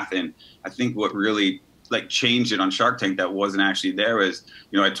efficient path. And I think what really like changed it on Shark Tank that wasn't actually there was,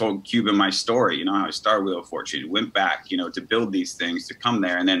 you know, I told Cuban my story, you know, how I started Wheel of Fortune, went back, you know, to build these things, to come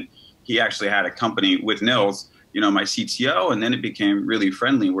there. And then he actually had a company with Nils, you know, my CTO, and then it became really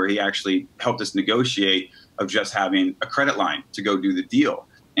friendly where he actually helped us negotiate of just having a credit line to go do the deal.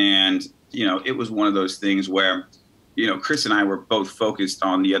 And, you know, it was one of those things where, you know, Chris and I were both focused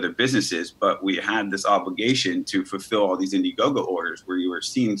on the other businesses, but we had this obligation to fulfill all these Indiegogo orders where you were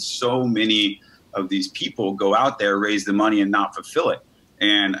seeing so many of these people go out there, raise the money and not fulfill it.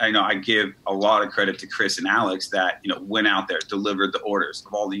 And I know I give a lot of credit to Chris and Alex that, you know, went out there, delivered the orders.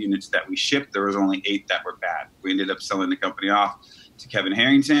 Of all the units that we shipped, there was only 8 that were bad. We ended up selling the company off to Kevin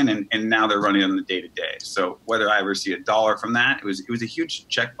Harrington, and now they're running on the day-to-day. So whether I ever see $1 from that, it was a huge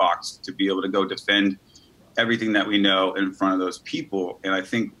checkbox to be able to go defend everything that we know in front of those people. And I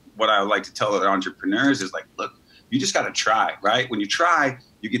think what I would like to tell other entrepreneurs is like, look, you just got to try, right? When you try,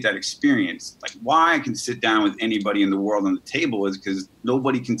 you get that experience. Like why I can sit down with anybody in the world on the table is because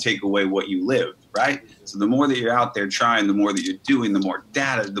nobody can take away what you live, right? So the more that you're out there trying, the more that you're doing, the more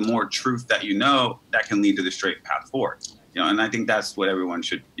data, the more truth that you know, that can lead to the straight path forward. You know, and I think that's what everyone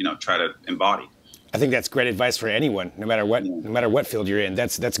should, you know, try to embody. I think that's great advice for anyone, no matter what field you're in.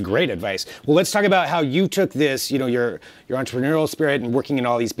 That's great advice. Well, let's talk about how you took this, you know, your entrepreneurial spirit and working in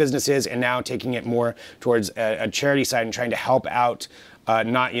all these businesses, and now taking it more towards a charity side and trying to help out,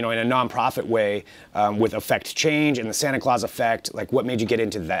 not, you know, in a nonprofit way, with Affect Change and the Santa Claus Effect. Like, what made you get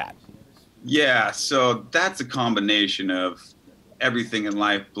into that? Yeah, so that's a combination of everything in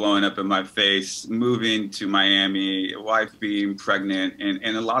life blowing up in my face, moving to Miami, wife being pregnant,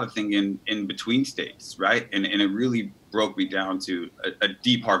 and a lot of things in between states, right? And it really broke me down to a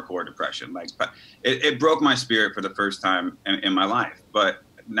deep, hardcore depression. Like, but it broke my spirit for the first time in my life. But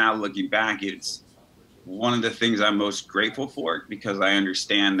now looking back, it's one of the things I'm most grateful for, because I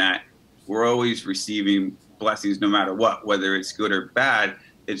understand that we're always receiving blessings no matter what, whether it's good or bad.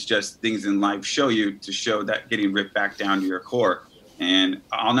 It's just things in life show you to show that getting ripped back down to your core. And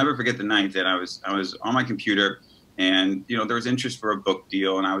I'll never forget the night that I was on my computer, and, you know, there was interest for a book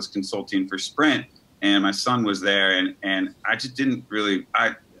deal, and I was consulting for Sprint, and my son was there, and I just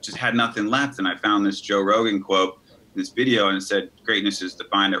I just had nothing left. And I found this Joe Rogan quote in this video, and it said, greatness is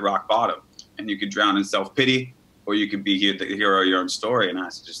defined at rock bottom, and you could drown in self-pity, or you could be the hero of your own story. And I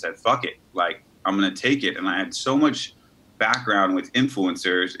just said, fuck it. Like, I'm going to take it. And I had so much background with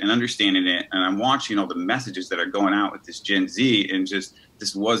influencers and understanding it, and I'm watching all the messages that are going out with this Gen Z, and just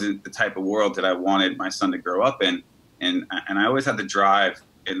this wasn't the type of world that I wanted my son to grow up in. And I always had the drive,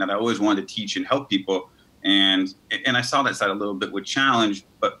 and that I always wanted to teach and help people, and I saw that side a little bit with Challenge,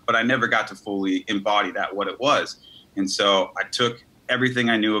 but I never got to fully embody that, what it was. And so I took everything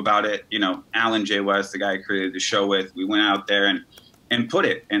I knew about it, you know, Alan J. West, the guy I created the show with, we went out there and put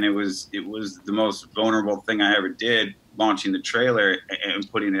it, and it was the most vulnerable thing I ever did, launching the trailer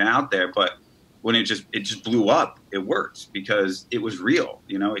and putting it out there. But when it just blew up, it worked because it was real.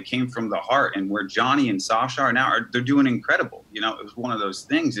 You know, it came from the heart. And where Johnny and Sasha are now, they're doing incredible. You know, it was one of those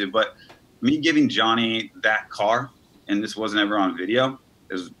things. But me giving Johnny that car, and this wasn't ever on video,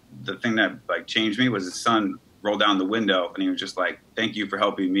 is the thing that like changed me. Was his son rolled down the window, and he was just like, thank you for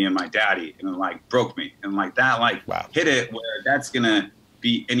helping me and my daddy. And it like broke me. And like that, like wow. Hit it where that's gonna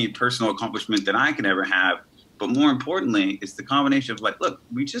be any personal accomplishment that I can ever have. But more importantly, it's the combination of like, look,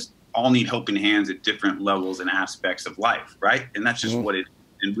 we just all need helping hands at different levels and aspects of life, right? And that's just what it is.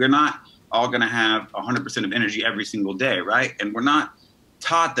 And we're not all going to have 100% of energy every single day, right? And we're not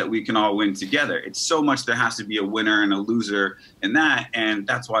taught that we can all win together. It's so much there has to be a winner and a loser in that. And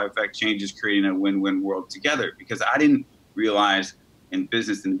that's why Affect Change is creating a win-win world together, because I didn't realize in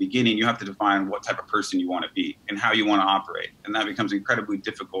business in the beginning, you have to define what type of person you want to be and how you want to operate. And that becomes incredibly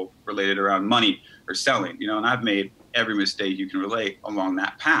difficult related around money or selling, you know, and I've made every mistake you can relate along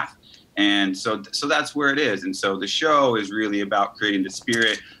that path. And so that's where it is. And so the show is really about creating the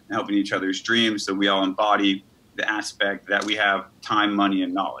spirit and helping each other's dreams, so we all embody the aspect that we have time, money,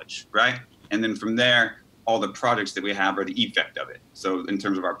 and knowledge, right? And then from there, all the projects that we have are the effect of it. So in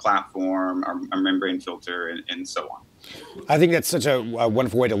terms of our platform, our membrane filter, and so on. I think that's such a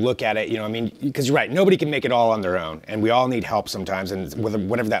wonderful way to look at it. You know, I mean, because you're right, nobody can make it all on their own, and we all need help sometimes, and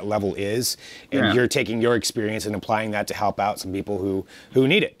whatever that level is, and you're taking your experience and applying that to help out some people who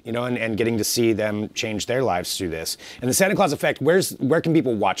need it, you know, and getting to see them change their lives through this. And the Santa Claus Effect, where can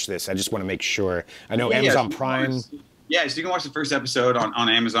people watch this? I just want to make sure. I know Amazon Prime. Yeah, so you can watch the first episode on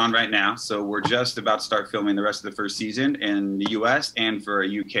Amazon right now. So we're just about to start filming the rest of the first season in the US and for a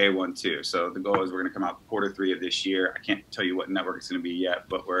UK one too. So the goal is we're going to come out Q3 of this year. I can't tell you what network it's going to be yet,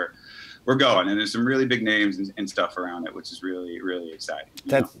 but we're going. And there's some really big names and stuff around it, which is really, really exciting.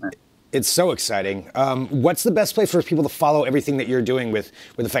 It's so exciting. What's the best place for people to follow everything that you're doing with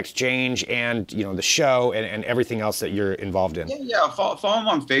Effects Change and the show and everything else that you're involved in? Yeah. Follow them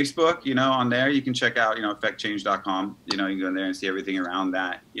on Facebook. On there you can check out effectchange.com. You can go in there and see everything around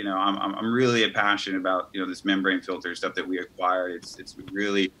that. I'm really passionate about this membrane filter stuff that we acquired. It's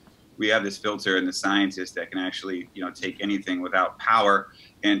really, we have this filter and the scientist that can actually take anything without power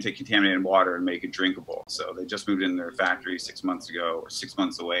and take contaminated water and make it drinkable. So they just moved in their factory 6 months ago, or 6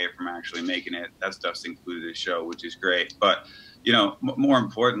 months away from actually making it. That stuff's included in the show, which is great. But more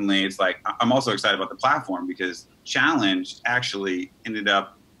importantly, it's like I'm also excited about the platform because Challenge actually ended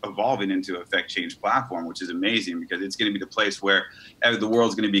up evolving into an Effect Change platform, which is amazing because it's going to be the place where the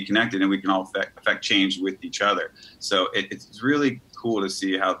world's going to be connected and we can all affect change with each other. So it's really cool to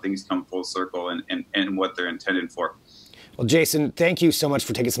see how things come full circle and what they're intended for. Well, Jason, thank you so much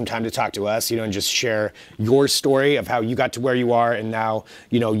for taking some time to talk to us, and just share your story of how you got to where you are and now,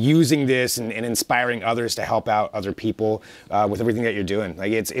 using this and inspiring others to help out other people with everything that you're doing.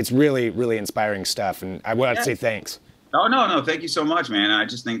 Like it's really, really inspiring stuff. And I want to say thanks. Oh, no. Thank you so much, man. I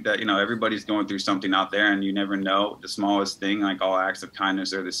just think that, everybody's going through something out there and you never know the smallest thing, like all acts of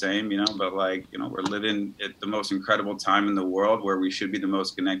kindness are the same, but we're living at the most incredible time in the world where we should be the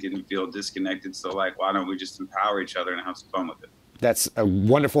most connected and feel disconnected. So why don't we just empower each other and have some fun with it? That's a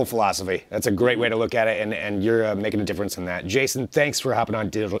wonderful philosophy. That's a great way to look at it. And you're making a difference in that. Jason, thanks for hopping on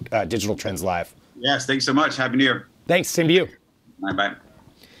Digital Trends Live. Yes, thanks so much. Happy New Year. Thanks. Same to you. Bye.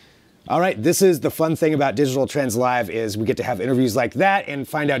 All right, this is the fun thing about Digital Trends Live is we get to have interviews like that and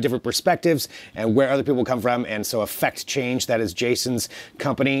find out different perspectives and where other people come from. And so Effect Change, that is Jason's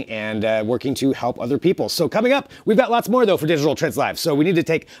company, and working to help other people. So coming up, we've got lots more though for Digital Trends Live. So we need to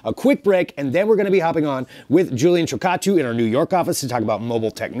take a quick break and then we're going to be hopping on with Julian Chokkattu in our New York office to talk about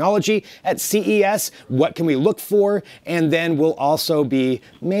mobile technology at CES. What can we look for? And then we'll also be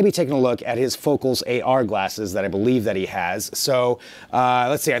maybe taking a look at his Focals AR glasses that I believe that he has. So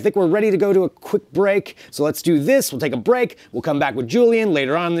let's see, I think we're ready to go to a quick break. So let's do this. We'll take a break. We'll come back with Julian.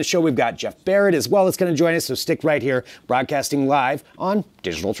 Later on in the show, we've got Jeff Barrett as well that's going to join us. So stick right here, broadcasting live on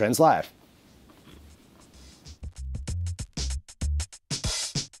Digital Trends Live.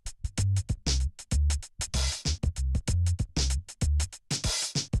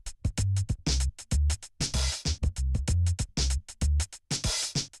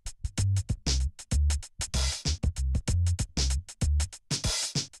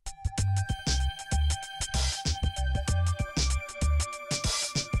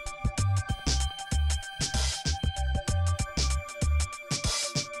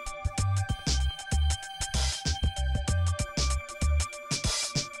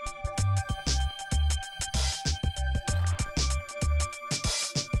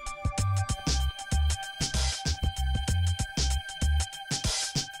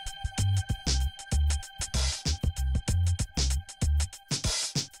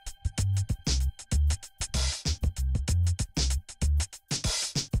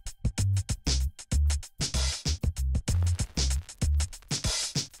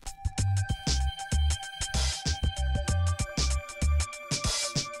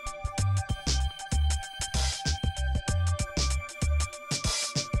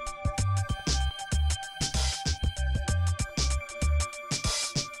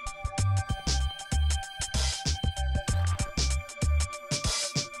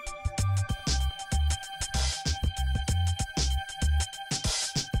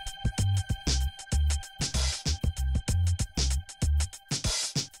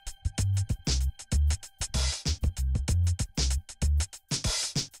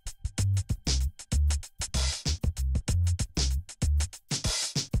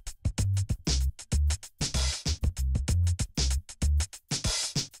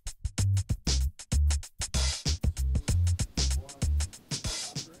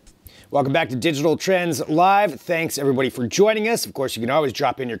 Welcome back to Digital Trends Live. Thanks everybody for joining us. Of course, you can always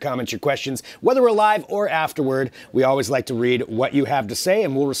drop in your comments, your questions, whether we're live or afterward. We always like to read what you have to say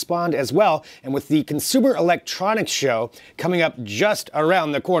and we'll respond as well. And with the Consumer Electronics Show coming up just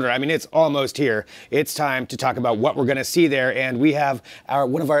around the corner, I mean, it's almost here. It's time to talk about what we're going to see there. And we have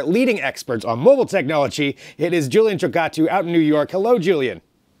one of our leading experts on mobile technology. It is Julian Chokkattu out in New York. Hello, Julian.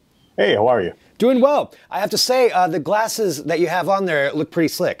 Hey, how are you? Doing well. I have to say, the glasses that you have on there look pretty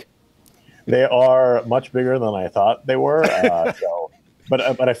slick. They are much bigger than I thought they were,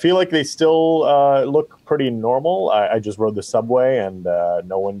 but I feel like they still look pretty normal. I just rode the subway, and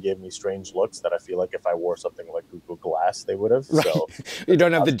no one gave me strange looks that I feel like if I wore something like Google Glass, they would have. Right. So You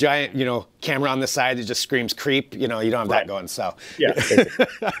don't have the giant, camera on the side that just screams creep. You don't have that going. So yeah,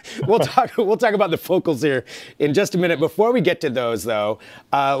 we'll talk about the focals here in just a minute. Before we get to those, though,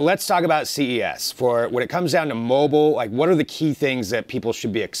 let's talk about CES. For when it comes down to mobile, like what are the key things that people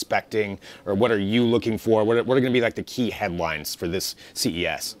should be expecting, or what are you looking for? What are going to be like the key headlines for this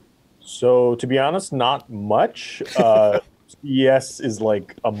CES? So to be honest, not much. CES is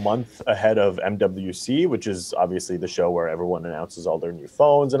like a month ahead of MWC, which is obviously the show where everyone announces all their new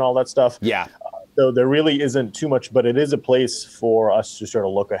phones and all that stuff. Yeah. So there really isn't too much, but it is a place for us to sort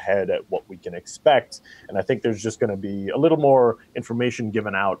of look ahead at what we can expect. And I think there's just going to be a little more information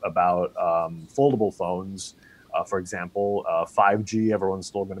given out about foldable phones, for example, 5G. Everyone's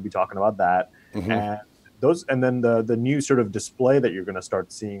still going to be talking about that. And then the new sort of display that you're going to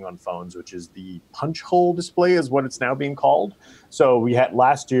start seeing on phones, which is the punch hole display, is what it's now being called. So we had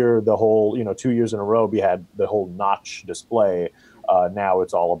last year the whole, 2 years in a row, we had the whole notch display. Now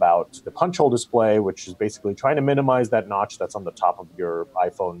it's all about the punch hole display, which is basically trying to minimize that notch that's on the top of your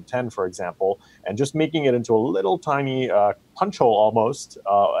iPhone 10, for example, and just making it into a little tiny punch hole almost,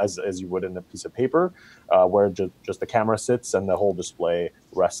 as you would in a piece of paper, where just the camera sits and the whole display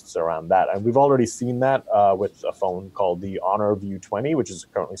rests around that. And we've already seen that with a phone called the Honor View 20, which is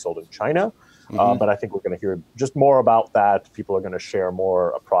currently sold in China. But I think we're going to hear just more about that. People are going to share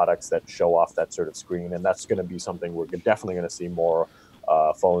more products that show off that sort of screen, and that's going to be something we're definitely going to see more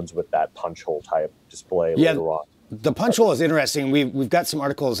phones with that punch hole type display later on. The punch hole is interesting. We've got some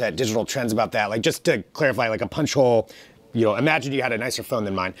articles at Digital Trends about that. Like, just to clarify, like a punch hole, imagine you had a nicer phone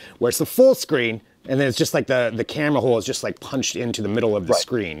than mine, where it's the full screen, and then it's just like the camera hole is just like punched into the middle of the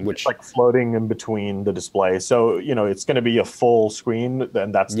screen, which it's like floating in between the display. So it's going to be a full screen,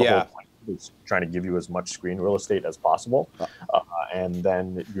 and that's the whole point. It's trying to give you as much screen real estate as possible. And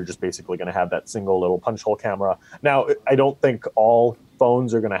then you're just basically going to have that single little punch hole camera. Now, I don't think all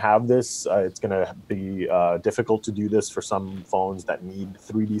phones are going to have this. It's going to be difficult to do this for some phones that need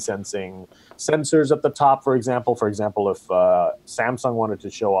 3D sensing sensors at the top, for example. For example, if Samsung wanted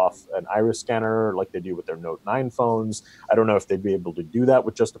to show off an iris scanner like they do with their Note 9 phones, I don't know if they'd be able to do that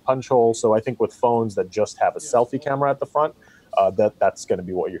with just a punch hole. So I think with phones that just have a selfie camera at the front, that's going to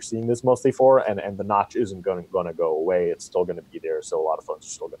be what you're seeing this mostly for, and the notch isn't going to go away. It's still going to be there, so a lot of phones are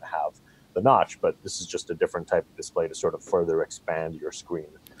still going to have the notch, but this is just a different type of display to sort of further expand your screen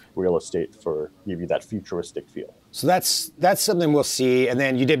real estate give you that futuristic feel. So that's something we'll see. And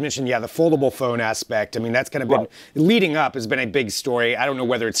then you did mention, the foldable phone aspect. I mean, that's kind of been leading up has been a big story. I don't know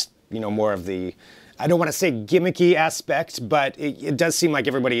whether it's more of the, I don't want to say gimmicky aspect, but it does seem like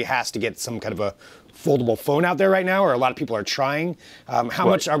everybody has to get some kind of a foldable phone out there right now, or a lot of people are trying. How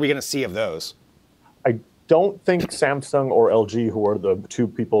much are we going to see of those? I don't think Samsung or LG, who are the two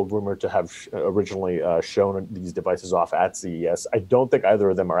people rumored to have originally shown these devices off at CES, I don't think either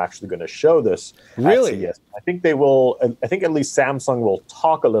of them are actually going to show this at CES. I think they will. I think at least Samsung will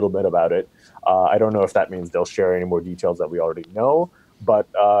talk a little bit about it. I don't know if that means they'll share any more details that we already know. But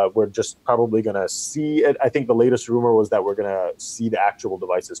we're just probably going to see it. I think the latest rumor was that we're going to see the actual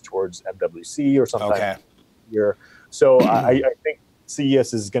devices towards MWC or sometime here. So I think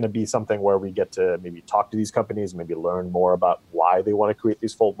CES is going to be something where we get to maybe talk to these companies, maybe learn more about why they want to create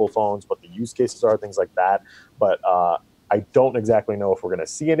these foldable phones, what the use cases are, things like that. But I don't exactly know if we're going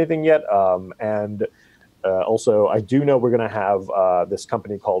to see anything yet. Also, I do know we're going to have this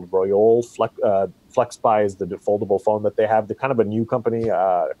company called Royole. FlexBuy is the foldable phone that they have. They're kind of a new company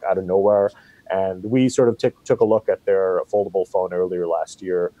out of nowhere. And we sort of took a look at their foldable phone later last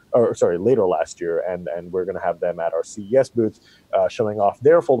year. And we're going to have them at our CES booth showing off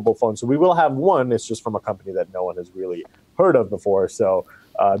their foldable phone. So we will have one. It's just from a company that no one has really heard of before. So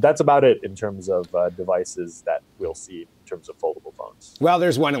that's about it in terms of devices that we'll see in terms of foldable phones. Well,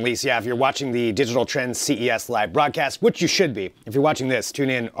 there's one at least, if you're watching the Digital Trends CES live broadcast, which you should be. If you're watching this, tune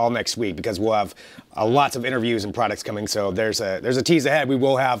in all next week because we'll have lots of interviews and products coming. So there's a tease ahead. We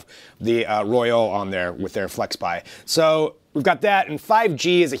will have the Royole on there with their FlexBuy. So we've got that, and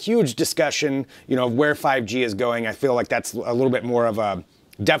 5G is a huge discussion, of where 5G is going. I feel like that's a little bit more of a,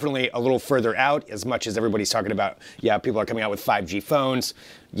 definitely a little further out, as much as everybody's talking about, people are coming out with 5G phones.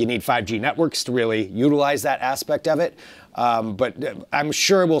 You need 5G networks to really utilize that aspect of it. But I'm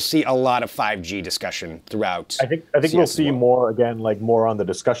sure we'll see a lot of 5G discussion throughout. I think we'll see more, again, more on the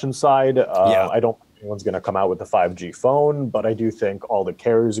discussion side. I don't think anyone's going to come out with a 5G phone, but I do think all the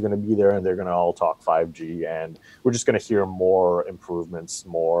carriers are going to be there and they're going to all talk 5G, and we're just going to hear more improvements,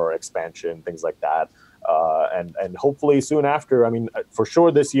 more expansion, things like that. And hopefully soon after, I mean, for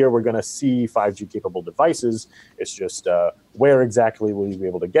sure this year we're going to see 5G capable devices. It's just where exactly will you be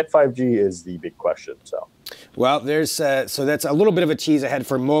able to get 5G is the big question. So. Well, there's so that's a little bit of a tease ahead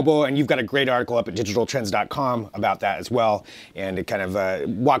for mobile, and you've got a great article up at digitaltrends.com about that as well, and to kind of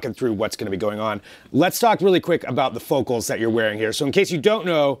walking through what's going to be going on. Let's talk really quick about the focals that you're wearing here. So in case you don't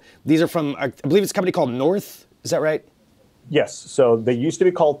know, these are from, I believe it's a company called North. Is that right? Yes. So they used to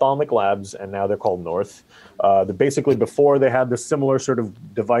be called Thalmic Labs, and now they're called North. Basically, before they had this similar sort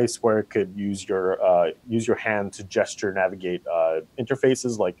of device where it could use your hand to gesture navigate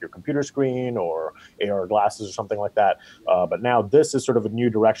interfaces like your computer screen or AR glasses or something like that. But now this is sort of a new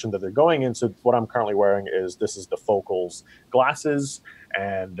direction that they're going in. So what I'm currently wearing is this is the Focals glasses,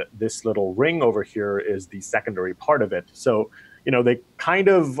 and this little ring over here is the secondary part of it. So, you know, they kind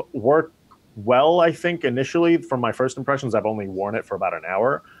of work well, I think, initially. From my first impressions, I've only worn it for about an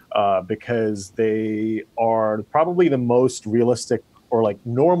hour because they are probably the most realistic or like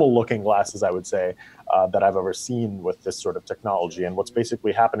normal looking glasses, I would say, that I've ever seen with this sort of technology. And what's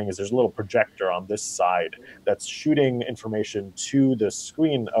basically happening is there's a little projector on this side that's shooting information to the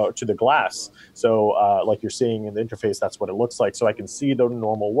screen, to the glass. So like you're seeing in the interface, that's what it looks like. So I can see the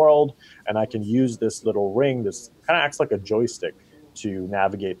normal world, and I can use this little ring. This kind of acts like a joystick to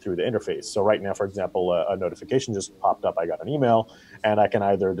navigate through the interface. So right now, for example, a notification just popped up. I got an email, and I can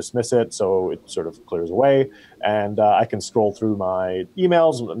either dismiss it, so it sort of clears away, and I can scroll through my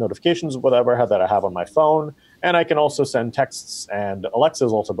emails, notifications, whatever that I have on my phone, and I can also send texts, and Alexa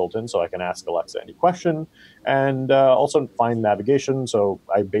is also built in, so I can ask Alexa any question, and also find navigation. So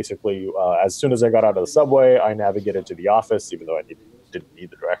I basically, as soon as I got out of the subway, I navigated to the office, even though I didn't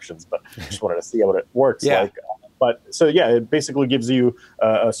need the directions, but just wanted to see what it works like. But so, yeah, it basically gives you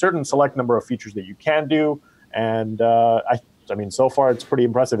a certain select number of features that you can do. And I mean, so far, it's pretty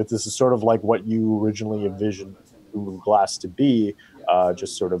impressive. This is sort of like what you originally envisioned Google Glass to be,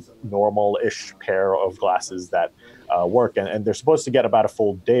 just sort of normal-ish pair of glasses that work. And they're supposed to get about a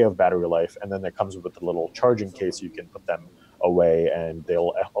full day of battery life. And then it comes with a little charging case. You can put them away, and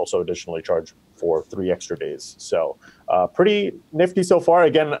they'll also additionally charge for 3 extra days. So pretty nifty so far.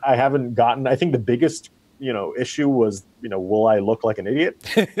 Again, I think the biggest issue was, will I look like an idiot?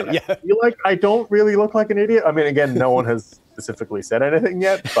 Yeah. I feel like I don't really look like an idiot. I mean, again, no one has specifically said anything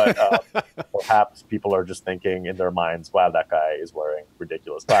yet, but perhaps people are just thinking in their minds, wow, that guy is wearing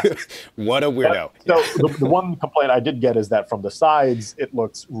ridiculous glasses. What a weirdo. So the one complaint I did get is that from the sides, it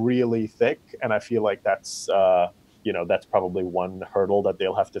looks really thick. And I feel like that's probably one hurdle that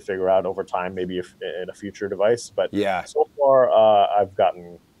they'll have to figure out over time, maybe in a future device. But yeah, so far I've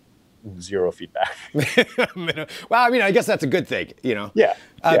gotten zero feedback. Well, I mean, I guess that's a good thing, Yeah.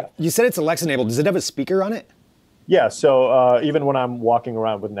 You said it's Alexa enabled. Does it have a speaker on it? Yeah. So even when I'm walking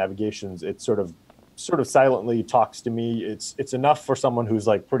around with navigations, it sort of silently talks to me. It's enough for someone who's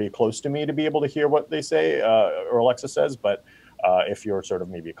like pretty close to me to be able to hear what they say or Alexa says, but if you're sort of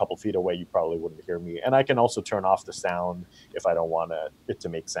maybe a couple feet away, you probably wouldn't hear me. And I can also turn off the sound if I don't want it to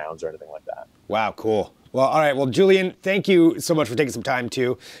make sounds or anything like that. Wow, cool. Well, all right. Well, Julian, thank you so much for taking some time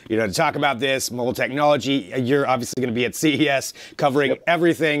to talk about this mobile technology. You're obviously going to be at CES covering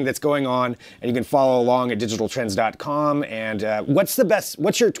everything that's going on, and you can follow along at digitaltrends.com. And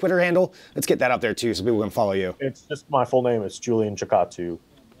what's your Twitter handle? Let's get that out there too, so people can follow you. It's just my full name. It's Julian Chokkattu.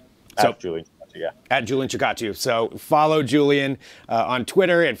 Julian Chokkattu, yeah. At Julian Chokkattu. So follow Julian on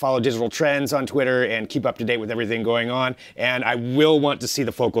Twitter and follow Digital Trends on Twitter and keep up to date with everything going on. And I will want to see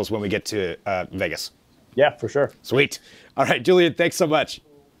the Focals when we get to Vegas. Yeah, for sure. Sweet. All right, Julian, thanks so much.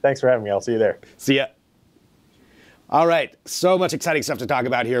 Thanks for having me. I'll see you there. See ya. All right, so much exciting stuff to talk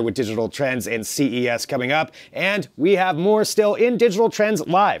about here with Digital Trends and CES coming up. And we have more still in Digital Trends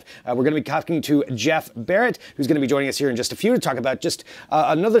Live. We're going to be talking to Jeff Barrett, who's going to be joining us here in just a few to talk about just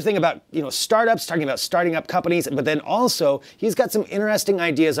another thing about startups, talking about starting up companies, but then also he's got some interesting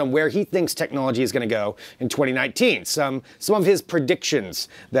ideas on where he thinks technology is going to go in 2019. Some of his predictions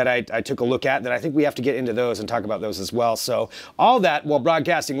that I took a look at that I think we have to get into those and talk about those as well. So all that while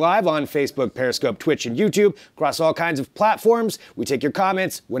broadcasting live on Facebook, Periscope, Twitch, and YouTube across all kinds of platforms. We take your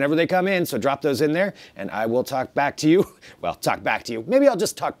comments whenever they come in, so drop those in there, and I will talk back to you. Well, talk back to you. Maybe I'll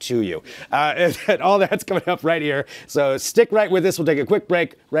just talk to you. And all that's coming up right here. So stick right with us. We'll take a quick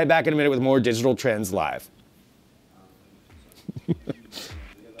break. Right back in a minute with more Digital Trends Live.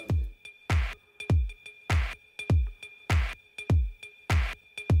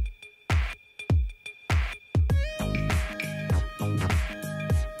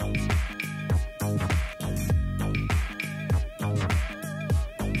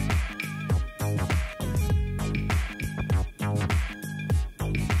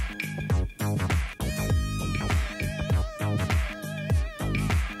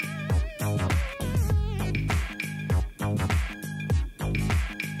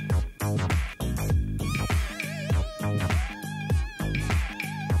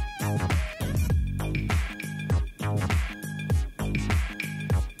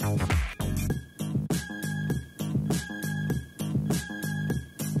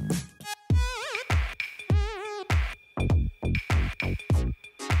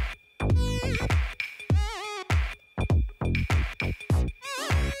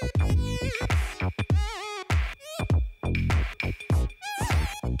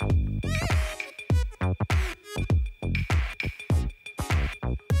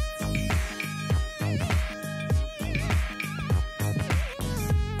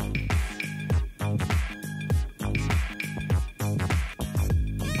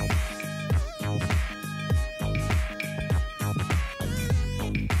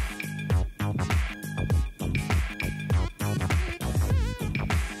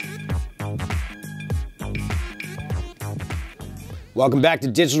 Welcome back to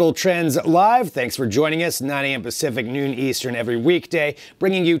Digital Trends Live. Thanks for joining us, 9 a.m. Pacific, noon Eastern every weekday,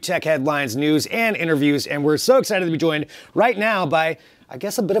 bringing you tech headlines, news, and interviews. And we're so excited to be joined right now by, I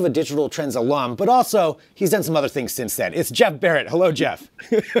guess, a bit of a Digital Trends alum, but also he's done some other things since then. It's Jeff Barrett. Hello, Jeff.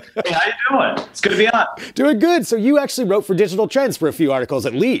 Hey, how you doing? It's good to be on. Doing good. So you actually wrote for Digital Trends for a few articles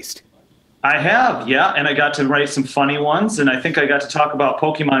at least. I have, yeah, and I got to write some funny ones, and I think I got to talk about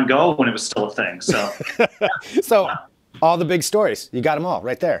Pokemon Go when it was still a thing. So, So all the big stories, you got them all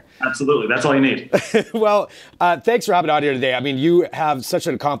right there. absolutely, that's all you need. Well, thanks for hopping out here today. I mean, you have such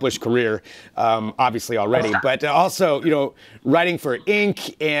an accomplished career, obviously already, but also, you know, writing for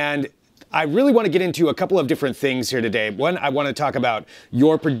Inc. And I really want to get into a couple of different things here today. One, I want to talk about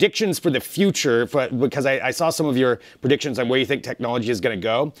your predictions for the future, because I saw some of your predictions on where you think technology is going to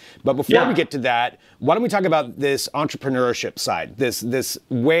go. But before we get to that, why don't we talk about this entrepreneurship side, this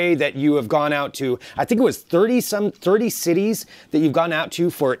way that you have gone out to, I think it was 30 cities that you've gone out to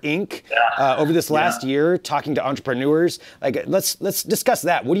for Inc. Over this last year, talking to entrepreneurs. Like, let's discuss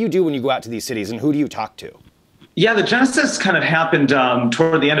that. What do you do when you go out to these cities, and who do you talk to? Yeah, the genesis kind of happened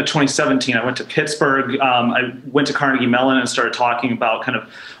toward the end of 2017. I went to Pittsburgh. I went to Carnegie Mellon and started talking about kind of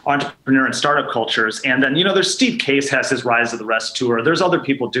entrepreneur and startup cultures. And then, you know, there's Steve Case has his Rise of the Rest tour. There's other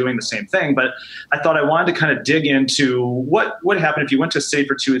people doing the same thing. But I thought I wanted to kind of dig into what would happen if you went to a city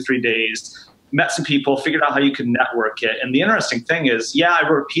for 2 or 3 days, met some people, figured out how you could network it. And the interesting thing is, yeah, I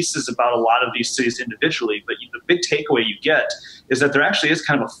wrote pieces about a lot of these cities individually, but the big takeaway you get is that there actually is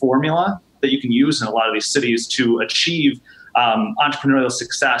kind of a formula that you can use in a lot of these cities to achieve entrepreneurial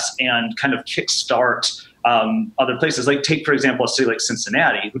success and kind of kickstart other places. Like take, for example, a city like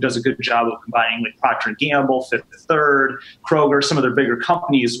Cincinnati, who does a good job of combining like Procter & Gamble, Fifth Third, Kroger, some of their bigger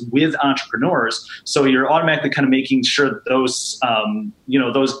companies with entrepreneurs. So you're automatically kind of making sure that those,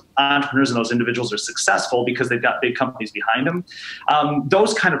 those entrepreneurs and those individuals are successful because they've got big companies behind them.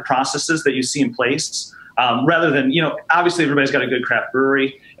 Those kind of processes that you see in place, rather than, you know, obviously everybody's got a good craft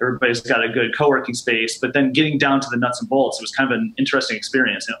brewery, everybody's got a good co-working space, but then getting down to the nuts and bolts, it was kind of an interesting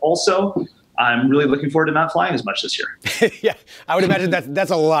experience. And also, I'm really looking forward to not flying as much this year. Yeah, I would imagine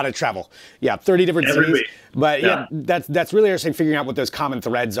that's a lot of travel. Yeah, 30 different cities. Week. But yeah, that's really interesting, figuring out what those common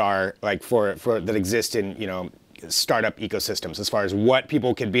threads are, like for that exist in, you know, startup ecosystems, as far as what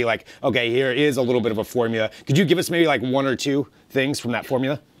people could be like, okay, here is a little bit of a formula. Could you give us maybe like 1 or 2 things from that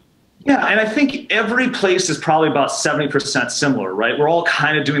formula? Yeah, and I think every place is probably about 70% similar, right? We're all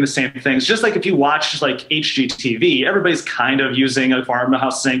kind of doing the same things. Just like if you watch like HGTV, everybody's kind of using a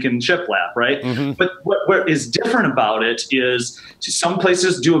farmhouse sink and shiplap, right? Mm-hmm. But what is different about it is some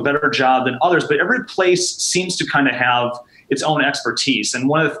places do a better job than others, but every place seems to kind of have its own expertise. And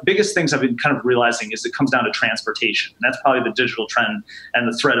one of the biggest things I've been kind of realizing is it comes down to transportation. And that's probably the digital trend and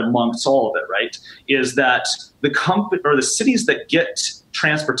the thread amongst all of it, right? Is that the cities that get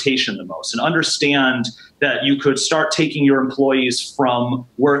transportation the most and understand that you could start taking your employees from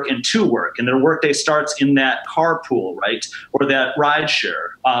work and to work, and their workday starts in that carpool, right? Or that ride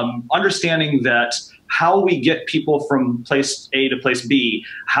share. Understanding that how we get people from place A to place B,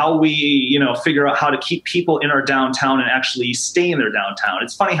 how we, you know, figure out how to keep people in our downtown and actually stay in their downtown.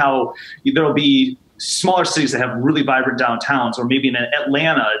 It's funny how there'll be smaller cities that have really vibrant downtowns, or maybe in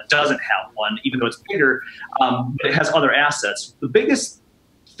Atlanta it doesn't have one, even though it's bigger, but it has other assets. The biggest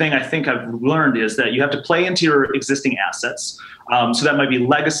thing I think I've learned is that you have to play into your existing assets. So that might be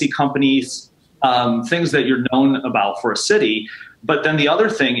legacy companies, things that you're known about for a city. But then the other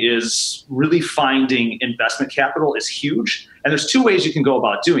thing is really finding investment capital is huge. And there's 2 ways you can go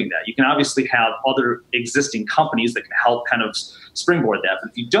about doing that. You can obviously have other existing companies that can help kind of springboard that.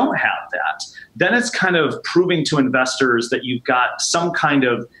 But if you don't have that, then it's kind of proving to investors that you've got some kind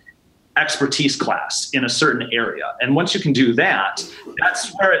of expertise class in a certain area. And once you can do that,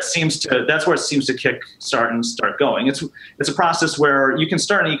 that's where it seems to kick start and start going. It's a process where you can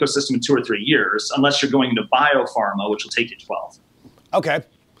start an ecosystem in 2 or 3 years, unless you're going into biopharma, which will take you 12. Okay.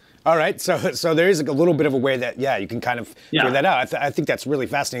 All right. So there is a little bit of a way that, yeah, you can kind of figure that out. I think that's really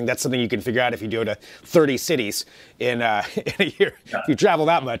fascinating. That's something you can figure out if you go to 30 cities in a year, if you travel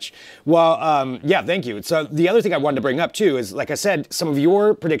that much. Well, yeah, thank you. So the other thing I wanted to bring up too is, like I said, some of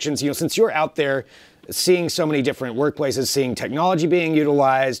your predictions, you know, since you're out there seeing so many different workplaces, seeing technology being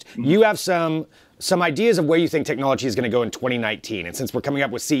utilized, you have some ideas of where you think technology is going to go in 2019. And since we're coming up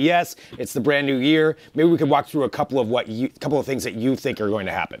with CES, it's the brand new year, maybe we could walk through a couple of things that you think are going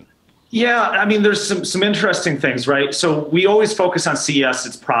to happen. Yeah, I mean, there's some interesting things, right? So we always focus on CES,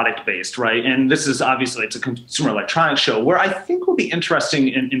 it's product based, right? And this is obviously, it's a consumer electronics show. Where I think will be interesting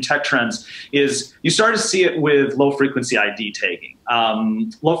in tech trends is you start to see it with low frequency ID tagging.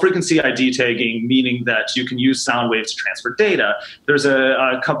 Low frequency ID tagging, meaning that you can use sound waves to transfer data. There's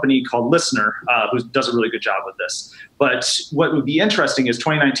a company called Listener who does a really good job with this. But what would be interesting is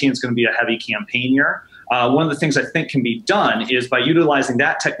 2019 is going to be a heavy campaign year. One of the things I think can be done is by utilizing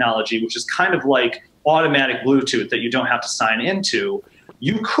that technology, which is kind of like automatic Bluetooth that you don't have to sign into,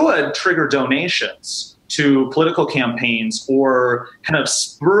 you could trigger donations to political campaigns or kind of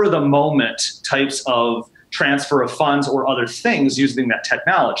spur the moment types of transfer of funds or other things using that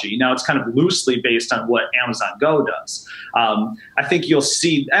technology. Now, it's kind of loosely based on what Amazon Go does. I think you'll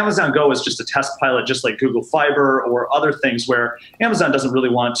see Amazon Go is just a test pilot, just like Google Fiber or other things where Amazon doesn't really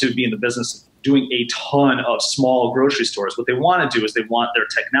want to be in the business of doing a ton of small grocery stores. What they want to do is they want their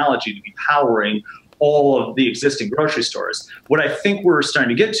technology to be powering all of the existing grocery stores. What I think we're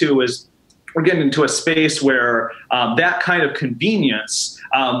starting to get to is we're getting into a space where that kind of convenience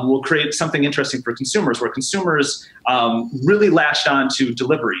will create something interesting for consumers, where consumers really latched on to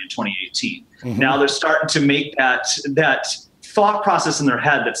delivery in 2018. Mm-hmm. Now they're starting to make that thought process in their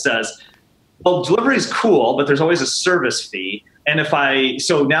head that says, well, delivery is cool, but there's always a service fee. And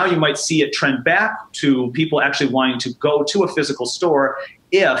so now you might see it trend back to people actually wanting to go to a physical store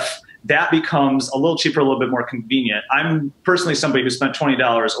if that becomes a little cheaper, a little bit more convenient. I'm personally somebody who spent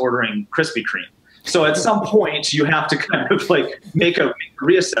 $20 ordering Krispy Kreme. So at some point you have to kind of like make a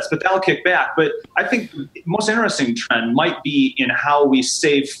reassess, but that'll kick back. But I think the most interesting trend might be in how we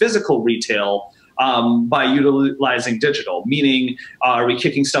save physical retail by utilizing digital, meaning are we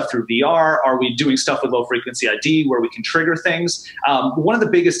kicking stuff through VR? Are we doing stuff with low frequency ID where we can trigger things? One of the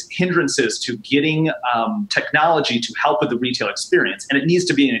biggest hindrances to getting technology to help with the retail experience, and it needs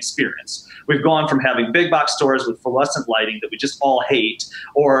to be an experience. We've gone from having big box stores with fluorescent lighting that we just all hate,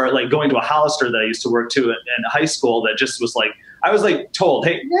 or like going to a Hollister that I used to work to in high school that just was like, I was like told,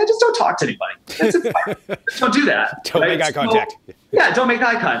 hey, yeah, just don't talk to anybody. Just don't do that. Don't make eye contact. Yeah, don't make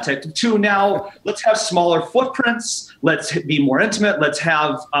eye contact. To now, let's have smaller footprints. Let's be more intimate. Let's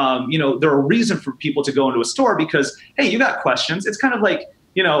have, there are reason for people to go into a store because, hey, you got questions. It's kind of like,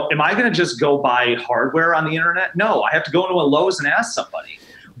 am I going to just go buy hardware on the internet? No, I have to go into a Lowe's and ask somebody.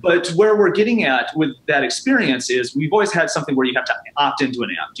 But where we're getting at with that experience is we've always had something where you have to opt into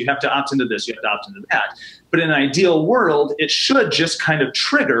an app. You have to opt into this, you have to opt into that. But in an ideal world, it should just kind of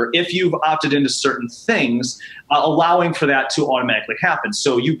trigger if you've opted into certain things, allowing for that to automatically happen.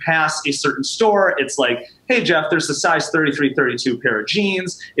 So you pass a certain store, it's like, hey, Jeff, there's a size 33, 32 pair of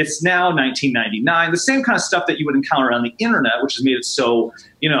jeans. It's now $19.99. The same kind of stuff that you would encounter on the internet, which has made it so,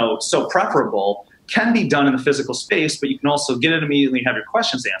 so preferable, can be done in the physical space, but you can also get it immediately and have your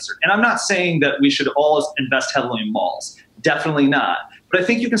questions answered. And I'm not saying that we should all invest heavily in malls. Definitely not. But I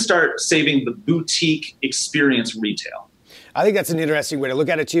think you can start saving the boutique experience retail. I think that's an interesting way to look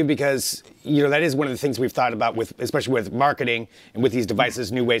at it too, because that is one of the things we've thought about especially with marketing and with these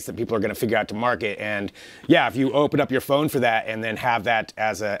devices, new ways that people are going to figure out to market. And yeah, if you open up your phone for that and then have that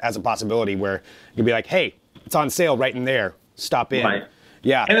as a possibility where you'll be like, hey, it's on sale right in there, stop in. Right.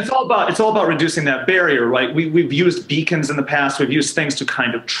 Yeah, and it's all about reducing that barrier, right? We've used beacons in the past. We've used things to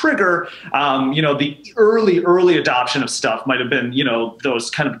kind of trigger. The early adoption of stuff might have been, those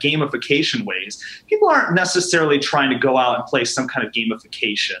kind of gamification ways. People aren't necessarily trying to go out and play some kind of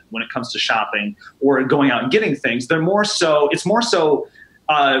gamification when it comes to shopping or going out and getting things. It's more so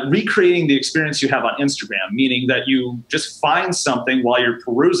recreating the experience you have on Instagram, meaning that you just find something while you're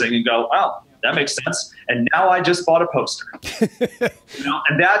perusing and go, oh, that makes sense. And now I just bought a poster.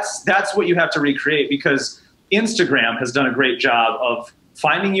 And that's what you have to recreate, because Instagram has done a great job of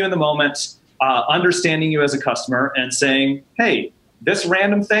finding you in the moment, understanding you as a customer, and saying, hey, this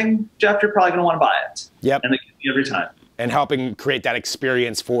random thing, Jeff, you're probably going to want to buy it. Yep. And they give you every time. And helping create that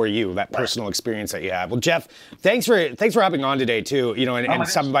experience for you, that personal experience that you have. Well, Jeff, thanks for hopping on today too. And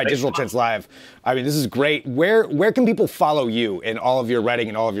stopping by Digital Trends Live. I mean, this is great. Where can people follow you in all of your writing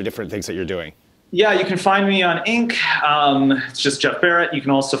and all of your different things that you're doing? Yeah, you can find me on Inc. It's just Jeff Barrett. You can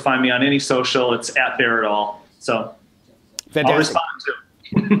also find me on any social. It's @BarrettAll. So fantastic. I'll respond too.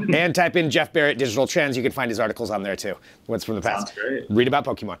 And type in Jeff Barrett Digital Trends. You can find his articles on there too. What's from the past. Sounds great. Read about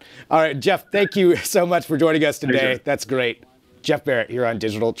Pokemon. All right, Jeff, thank you so much for joining us today. That's great. Jeff Barrett here on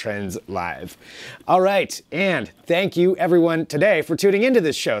Digital Trends Live. All right, and thank you everyone today for tuning into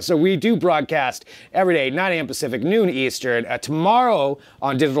this show. So we do broadcast every day, 9 a.m. Pacific, noon Eastern. Tomorrow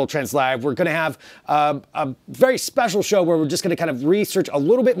on Digital Trends Live, we're going to have a very special show where we're just going to kind of research a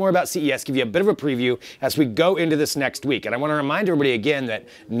little bit more about CES, give you a bit of a preview as we go into this next week. And I want to remind everybody again that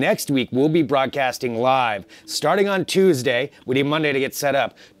next week we'll be broadcasting live starting on Tuesday. We need Monday to get set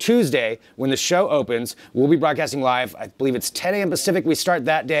up. Tuesday, when the show opens, we'll be broadcasting live. I believe it's 10 a.m. Pacific. We start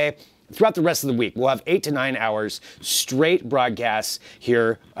that day. Throughout the rest of the week, we'll have 8 to 9 hours straight broadcasts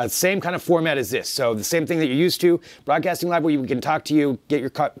here. Same kind of format as this. So the same thing that you're used to, broadcasting live where we can talk to you, get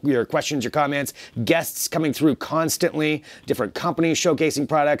your questions, your comments, guests coming through constantly, different companies showcasing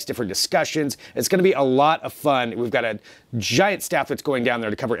products, different discussions. It's going to be a lot of fun. We've got a giant staff that's going down there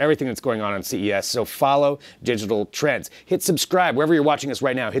to cover everything that's going on CES. So follow Digital Trends. Hit subscribe wherever you're watching us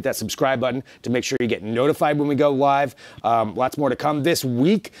right now. Hit that subscribe button to make sure you get notified when we go live. Lots more to come this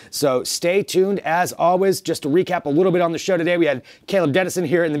week. So stay tuned. As always, just to recap a little bit on the show today, we had Caleb Dennison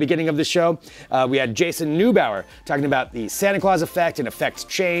here in the beginning of the show. We had Jason Neubauer talking about the Santa Claus effect and effects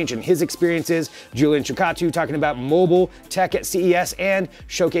change and his experiences. Julian Chokkattu talking about mobile tech at CES and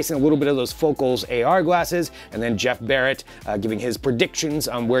showcasing a little bit of those Focals AR glasses. And then Jeff Barrett giving his predictions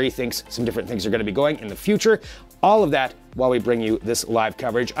on where he thinks some different things are going to be going in the future. All of that while we bring you this live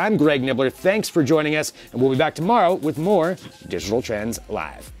coverage. I'm Greg Nibbler. Thanks for joining us, and we'll be back tomorrow with more Digital Trends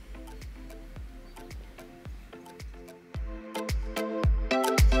Live.